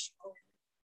Post,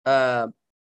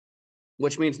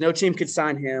 which means no team could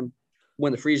sign him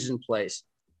when the freeze is in place.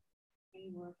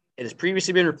 It has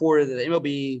previously been reported that the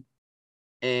MLB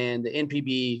and the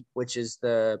NPB, which is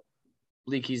the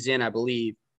league he's in, I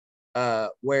believe,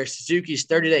 where Suzuki's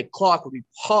 30-day clock would be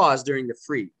paused during the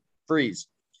freeze.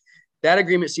 That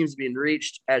agreement seems to be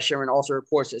reached, as Sherman also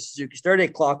reports that Suzuki's 30-day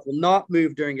clock will not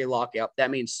move during a lockout. That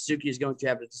means Suzuki is going to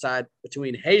have to decide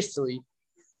between hastily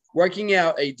working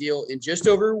out a deal in just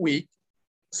over a week,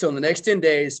 so in the next 10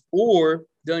 days, or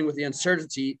dealing with the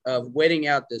uncertainty of waiting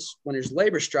out this winter's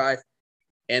labor strife,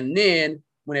 and then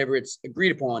whenever it's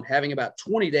agreed upon, having about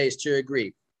 20 days to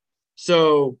agree.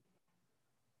 So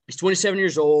he's 27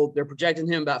 years old. They're projecting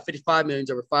him about $55 million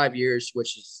over 5 years,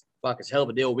 which is fucking hell of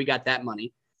a deal. We got that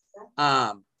money.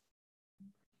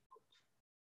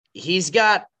 He's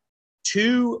got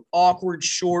 2 awkward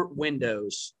short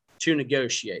windows to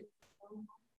negotiate.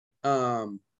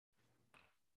 And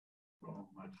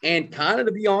kind of,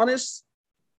 to be honest,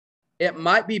 it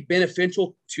might be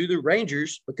beneficial to the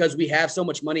Rangers because we have so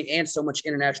much money and so much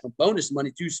international bonus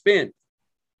money to spend.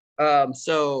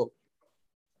 So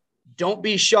don't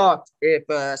be shocked if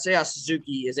Seiya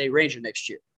Suzuki is a Ranger next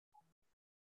year.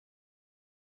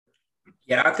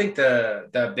 Yeah, I think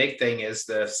the big thing is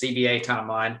the CBA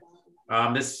timeline.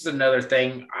 This is another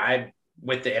thing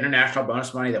with the international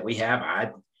bonus money that we have,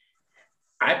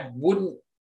 I wouldn't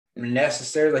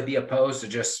necessarily be opposed to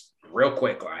just real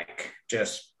quick, like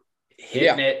just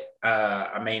hitting it.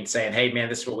 I mean, saying, hey, man,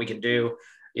 this is what we can do.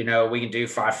 You know, we can do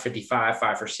 555,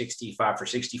 5 for 60, 5 for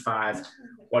 65,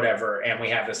 whatever. And we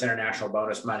have this international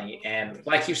bonus money. And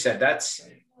like you said, that's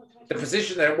the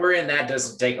position that we're in. That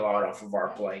doesn't take a lot off of our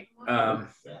plate.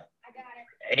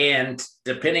 And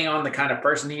depending on the kind of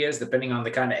person he is, depending on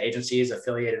the kind of agency he's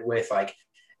affiliated with, like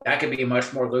that could be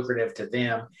much more lucrative to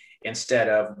them instead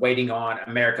of waiting on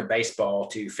American baseball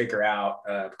to figure out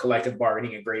a collective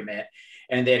bargaining agreement.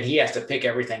 And then he has to pick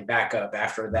everything back up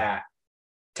after that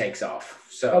takes off.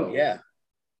 So,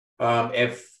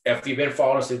 if you've been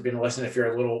following us, you've been listening, if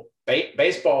you're a little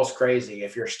baseball is crazy.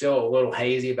 If you're still a little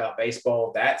hazy about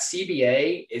baseball, that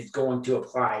CBA is going to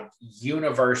apply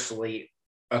universally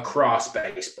across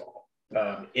baseball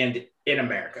in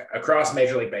America, across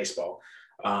Major League Baseball.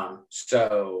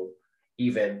 So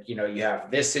even, you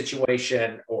have this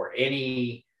situation or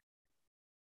any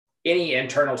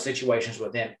internal situations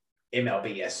within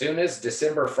MLB. As soon as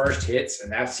December 1st hits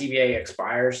and that CBA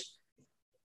expires,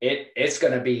 it's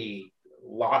going to be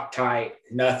locked tight.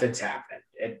 Nothing's happening.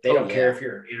 They don't care if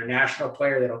you're an international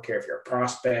player. They don't care if you're a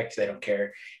prospect. They don't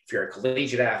care if you're a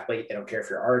collegiate athlete. They don't care if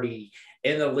you're already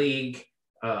in the league.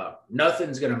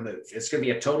 Nothing's going to move. It's going to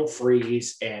be a total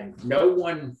freeze, and no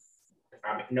one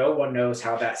knows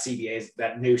how that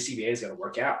new CBA is going to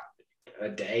work out. A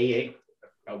day,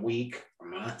 a week, a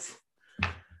month.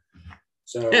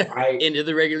 So into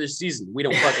the regular season, we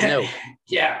don't fucking know.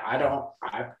 Yeah,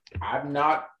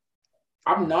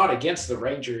 I'm not against the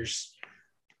Rangers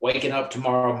waking up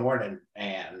tomorrow morning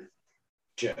and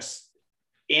just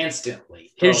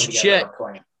instantly throwing together a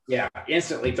plan. Yeah,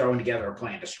 instantly throwing together a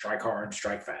plan to strike hard,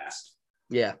 strike fast.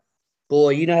 Yeah.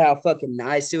 Boy, you know how fucking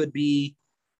nice it would be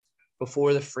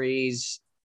before the freeze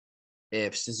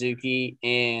if Suzuki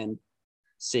and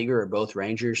Seager are both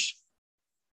Rangers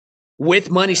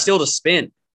with money still to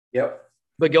spend. Yep.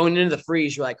 But going into the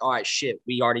freeze, you're like, all right, shit,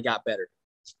 we already got better.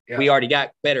 Yep. We already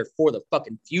got better for the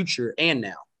fucking future and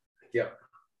now. Yep.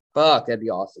 Fuck, that'd be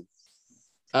awesome.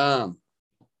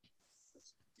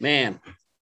 Man.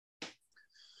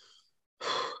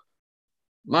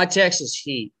 My Texas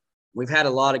Heat, we've had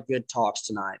a lot of good talks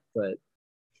tonight, but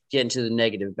getting to the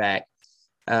negative back.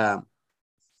 Man,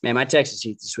 my Texas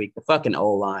Heat this week, the fucking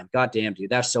O-line. Goddamn, dude,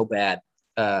 that's so bad.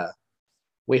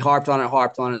 We harped on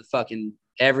it fucking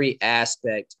every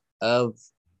aspect of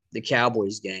the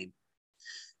Cowboys game.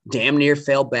 Damn near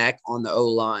fell back on the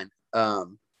O-line.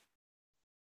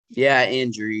 Yeah,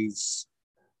 injuries.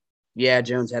 Yeah,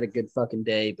 Jones had a good fucking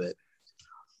day, but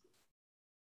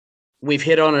we've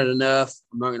hit on it enough.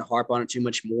 I'm not going to harp on it too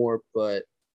much more, but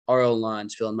our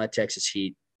O-line's feeling my Texas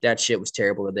Heat. That shit was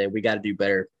terrible today. We got to do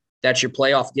better. That's your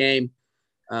playoff game.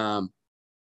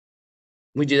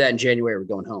 We do that in January. We're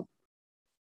going home.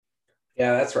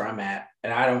 Yeah, that's where I'm at.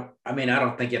 And I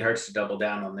don't think it hurts to double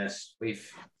down on this.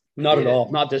 Not at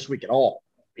all. Not this week at all.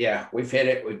 Yeah, we've hit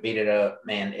it. We beat it up.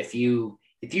 Man, if you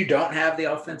don't have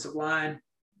the offensive line,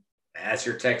 that's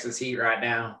your Texas Heat right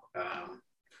now.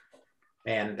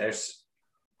 And there's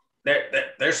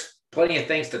plenty of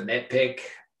things to nitpick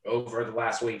over the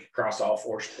last week across all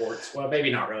four sports. Well,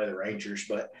 maybe not really the Rangers,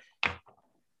 but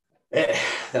the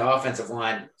offensive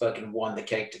line fucking won the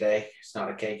cake today. It's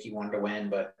not a cake you wanted to win,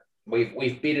 but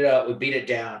we've beat it up. We beat it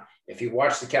down. If you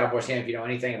watch the Cowboys game, if you know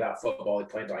anything about football, they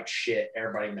played like shit.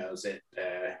 Everybody knows it.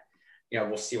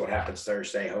 We'll see what happens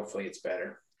Thursday. Hopefully it's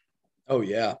better. Oh,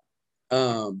 yeah.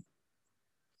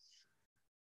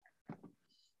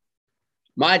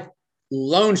 My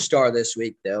lone star this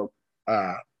week, though,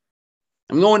 I'm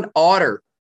going Otter.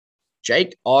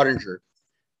 Jake Ottinger.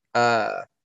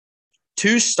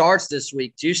 2 starts this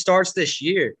week, 2 starts this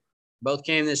year. Both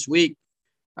came this week.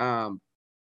 Came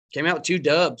out with 2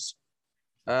 dubs.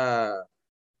 What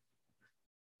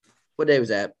day was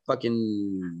that?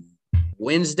 Fucking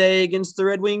Wednesday against the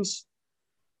Red Wings.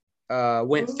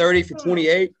 Went 30 for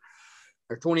 28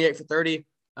 or 28 for 30.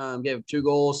 Gave up 2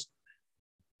 goals.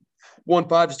 Won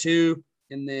 5-2.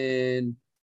 And then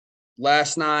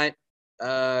last night,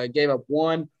 gave up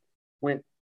 1. Went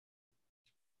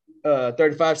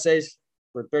 35 saves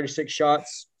for 36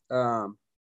 shots.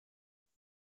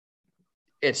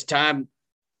 It's time.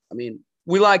 I mean,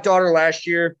 we liked Otter last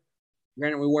year.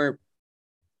 Granted, we weren't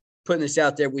putting this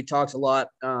out there. We talked a lot.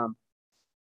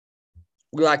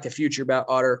 We like the future about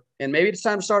Otter. And maybe it's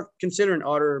time to start considering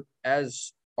Otter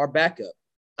as our backup.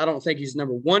 I don't think he's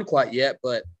number 1 quite yet,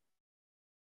 but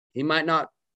he might not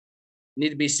need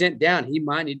to be sent down. He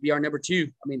might need to be our number 2.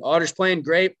 I mean, Otter's playing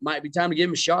great. Might be time to give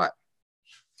him a shot.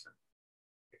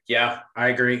 Yeah, I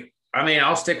agree. I mean,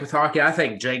 I'll stick with hockey. I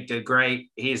think Jake did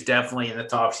great. He's definitely in the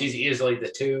talks. He's easily the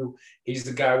 2. He's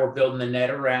the guy we're building the net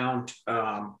around.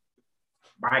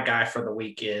 My guy for the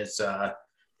week is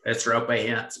it's Rope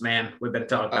Hintz, man. We've been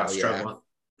talking about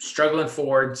struggling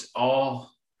forwards all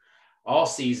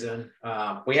season.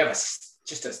 We have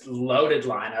just a loaded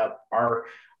lineup.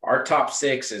 Our top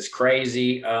 6 is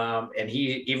crazy. And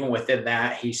he, even within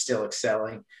that, he's still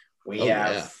excelling. We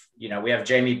have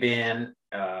Jamie Benn,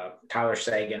 Tyler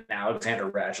Sagan, Alexander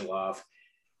Radulov.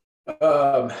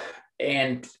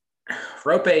 And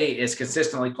Rope is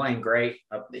consistently playing great.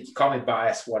 You call me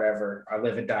biased, whatever. I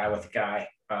live and die with the guy.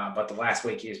 But the last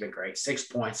week he's been great. 6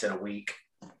 points in a week.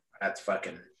 That's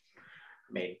fucking,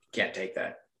 can't take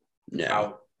that.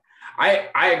 No.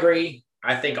 I agree.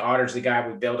 I think Otter's the guy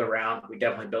we build around. We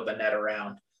definitely build the net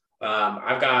around.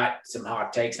 I've got some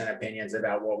hot takes and opinions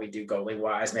about what we do goalie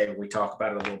wise. Maybe we talk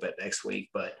about it a little bit next week,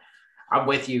 but I'm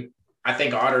with you. I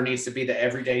think Otter needs to be the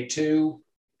everyday two.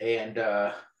 And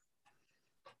I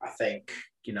think,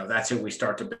 that's who we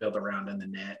start to build around in the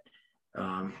net.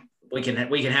 We can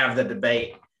have the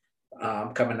debate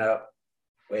coming up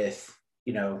with,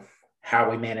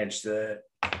 how we manage the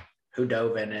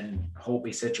Hudovin and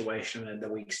Holtby situation in the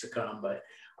weeks to come. But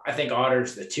I think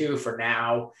Otter's the two for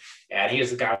now, and he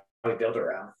is the guy we build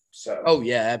around. So. Oh,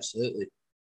 yeah, absolutely.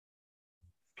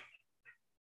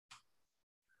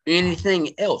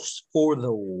 Anything else for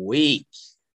the week?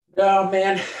 No,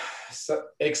 man. It's an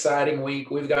exciting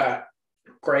week. We've got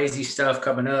crazy stuff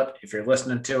coming up. If you're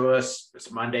listening to us,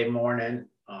 it's Monday morning.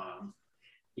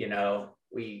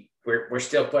 We're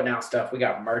still putting out stuff. We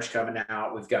got merch coming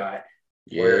out. We've got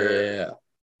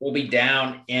we'll be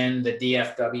down in the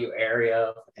DFW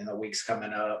area in the weeks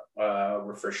coming up.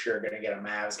 We're for sure going to get a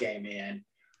Mavs game in.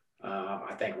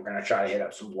 I think we're going to try to hit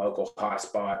up some local hot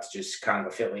spots, just kind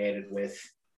of affiliated with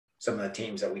some of the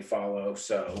teams that we follow.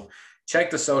 So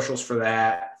check the socials for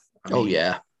that.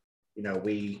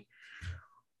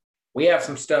 We have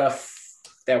some stuff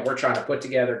that we're trying to put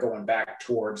together going back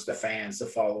towards the fans, the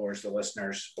followers, the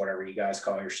listeners, whatever you guys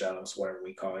call yourselves, whatever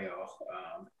we call y'all.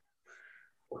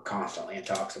 We're constantly in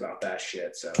talks about that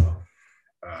shit. So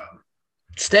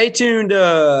stay tuned.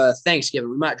 Thanksgiving,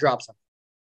 we might drop something.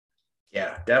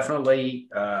 Yeah, definitely.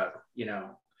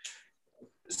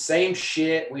 Same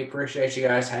shit. We appreciate you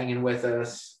guys hanging with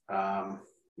us.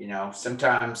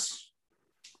 Sometimes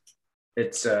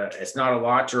it's not a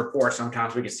lot to report.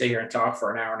 Sometimes we can sit here and talk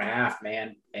for an hour and a half,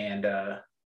 man. And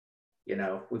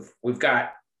we've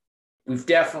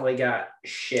definitely got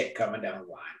shit coming down the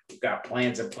line. We've got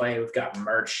plans in play. We've got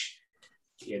merch,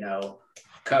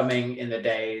 coming in the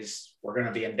days. We're going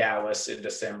to be in Dallas in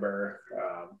December.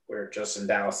 We were just in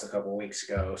Dallas a couple of weeks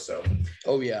ago. So,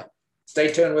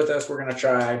 stay tuned with us. We're going to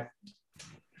try.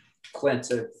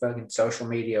 Clint's a fucking social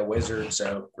media wizard,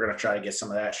 so we're going to try to get some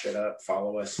of that shit up.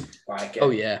 Follow us, like it. Oh,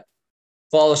 yeah.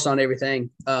 Follow us on everything.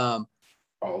 The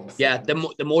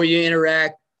more you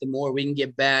interact, the more we can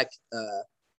get back.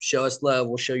 Show us love.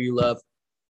 We'll show you love.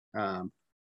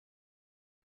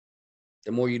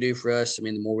 The more you do for us,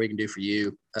 the more we can do for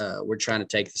you. We're trying to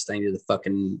take this thing to the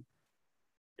fucking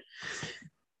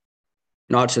 –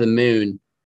 not to the moon,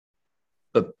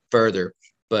 but further,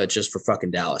 but just for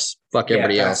fucking Dallas. Fuck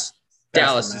everybody else.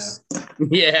 Dallas is –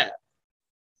 yeah.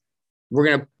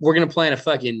 We're gonna plant a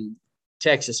fucking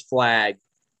Texas flag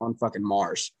on fucking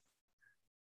Mars.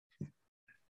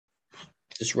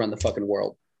 Just run the fucking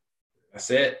world.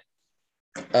 That's it.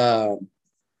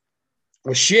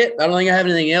 Well, shit. I don't think I have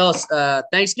anything else.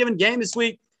 Thanksgiving game this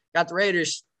week. Got the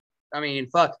Raiders.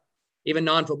 Fuck. Even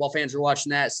non-football fans are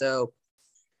watching that. So,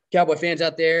 Cowboy fans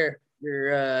out there,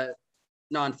 your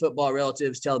non-football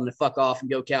relatives, tell them to fuck off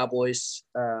and go Cowboys.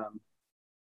 But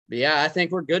yeah, I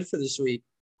think we're good for this week.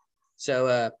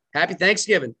 So, happy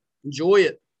Thanksgiving. Enjoy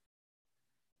it.